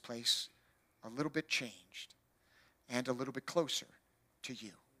leave this place a little bit changed and a little bit closer to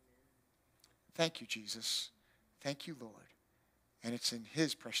you. Thank you, Jesus. Thank you, Lord. And it's in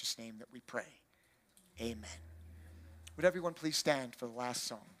his precious name that we pray. Amen. Would everyone please stand for the last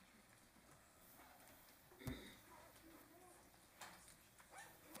song?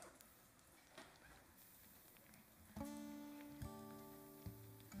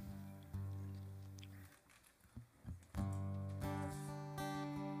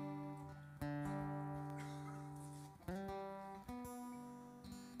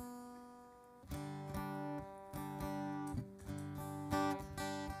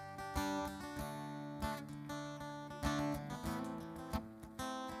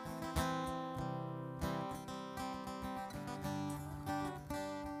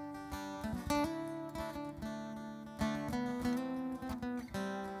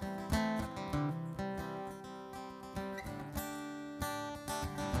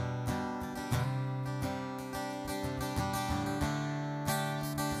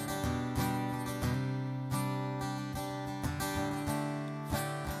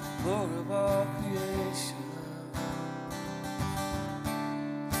 Lord of all creation,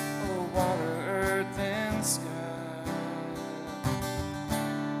 oh, water, earth, and sky.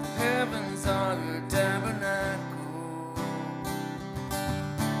 The heavens are your tabernacle.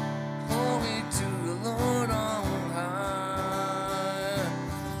 Glory to the Lord on high.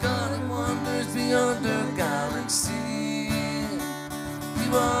 God of wonders beyond the galaxy.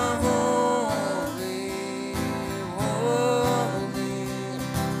 You are holy, holy.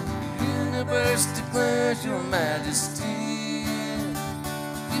 Universe declares your majesty.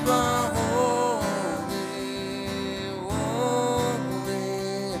 You are holy,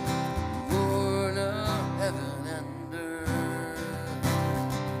 holy, Lord of heaven and earth.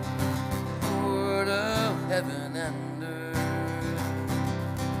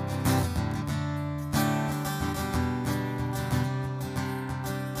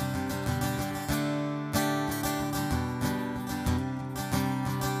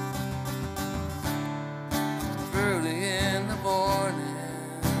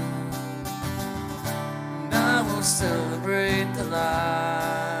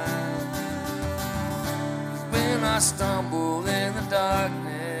 stumble in the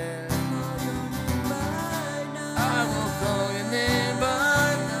darkness, I will call your name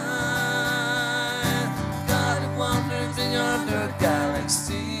by night. God who wanders in yonder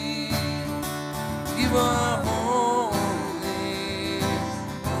galaxy, you are holy,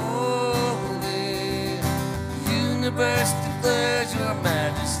 holy. The universe declares your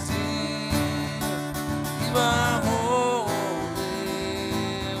majesty. You are holy,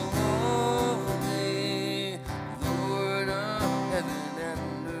 holy, Lord of heaven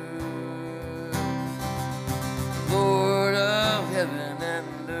and earth, Lord of heaven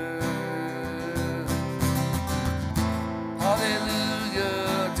and earth.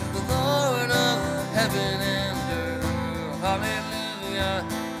 Hallelujah to the Lord of heaven and earth. Hallelujah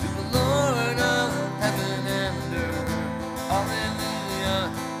to the Lord of heaven and earth.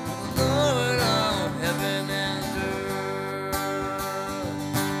 Hallelujah to the Lord of heaven and earth.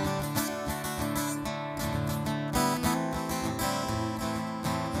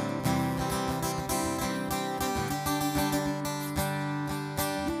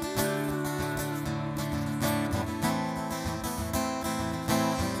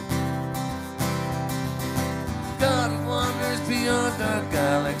 God who wanders beyond the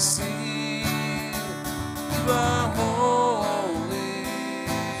galaxy, you are holy,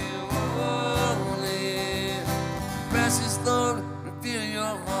 holy. Precious Lord, reveal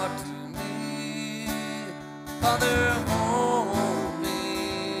your heart to me. Father, hold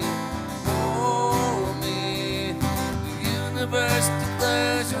me, hold me. The universe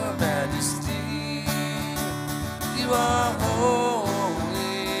declares your majesty. You are holy.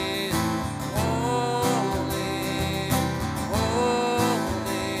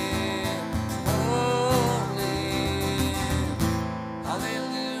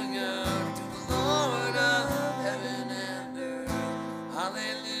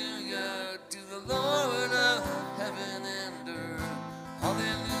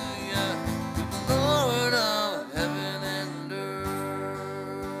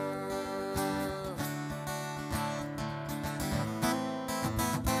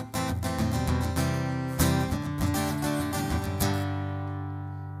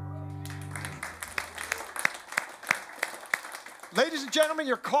 Ladies and gentlemen,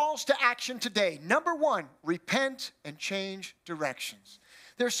 your calls to action today. Number one, repent and change directions.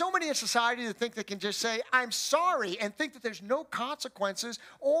 There's so many in society that think they can just say, I'm sorry, and think that there's no consequences,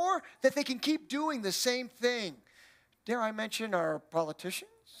 or that they can keep doing the same thing. Dare I mention our politicians?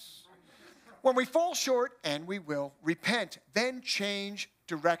 When we fall short, and we will, repent, then change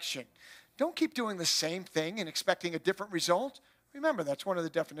direction. Don't keep doing the same thing and expecting a different result. Remember, that's one of the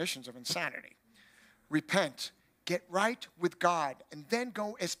definitions of insanity. Repent. Get right with God, and then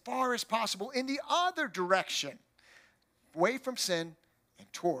go as far as possible in the other direction, away from sin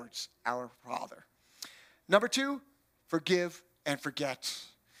and towards our Father. Number two, forgive and forget.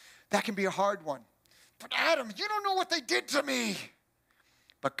 That can be a hard one. But Adam, you don't know what they did to me.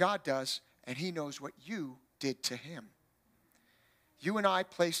 But God does, and he knows what you did to him. You and I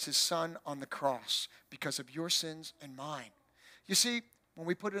placed his son on the cross because of your sins and mine. You see, when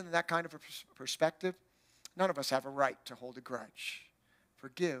we put it in that kind of a perspective, none of us have a right to hold a grudge.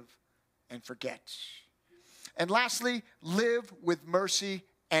 Forgive and forget. And lastly, live with mercy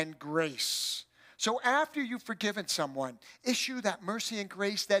and grace. So after you've forgiven someone, issue that mercy and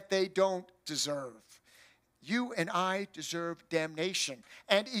grace that they don't deserve. You and I deserve damnation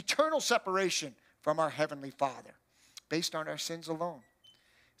and eternal separation from our Heavenly Father based on our sins alone.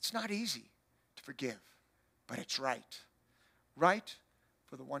 It's not easy to forgive, but it's right. Right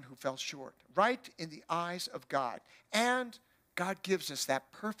for the one who fell short, right in the eyes of God. And God gives us that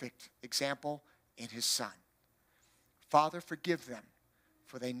perfect example in his Son. Father, forgive them,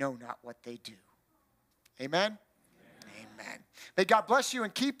 for they know not what they do. Amen? Amen. May God bless you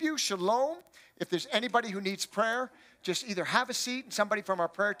and keep you. Shalom. If there's anybody who needs prayer, just either have a seat and somebody from our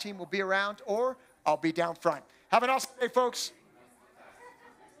prayer team will be around, or I'll be down front. Have an awesome day, folks.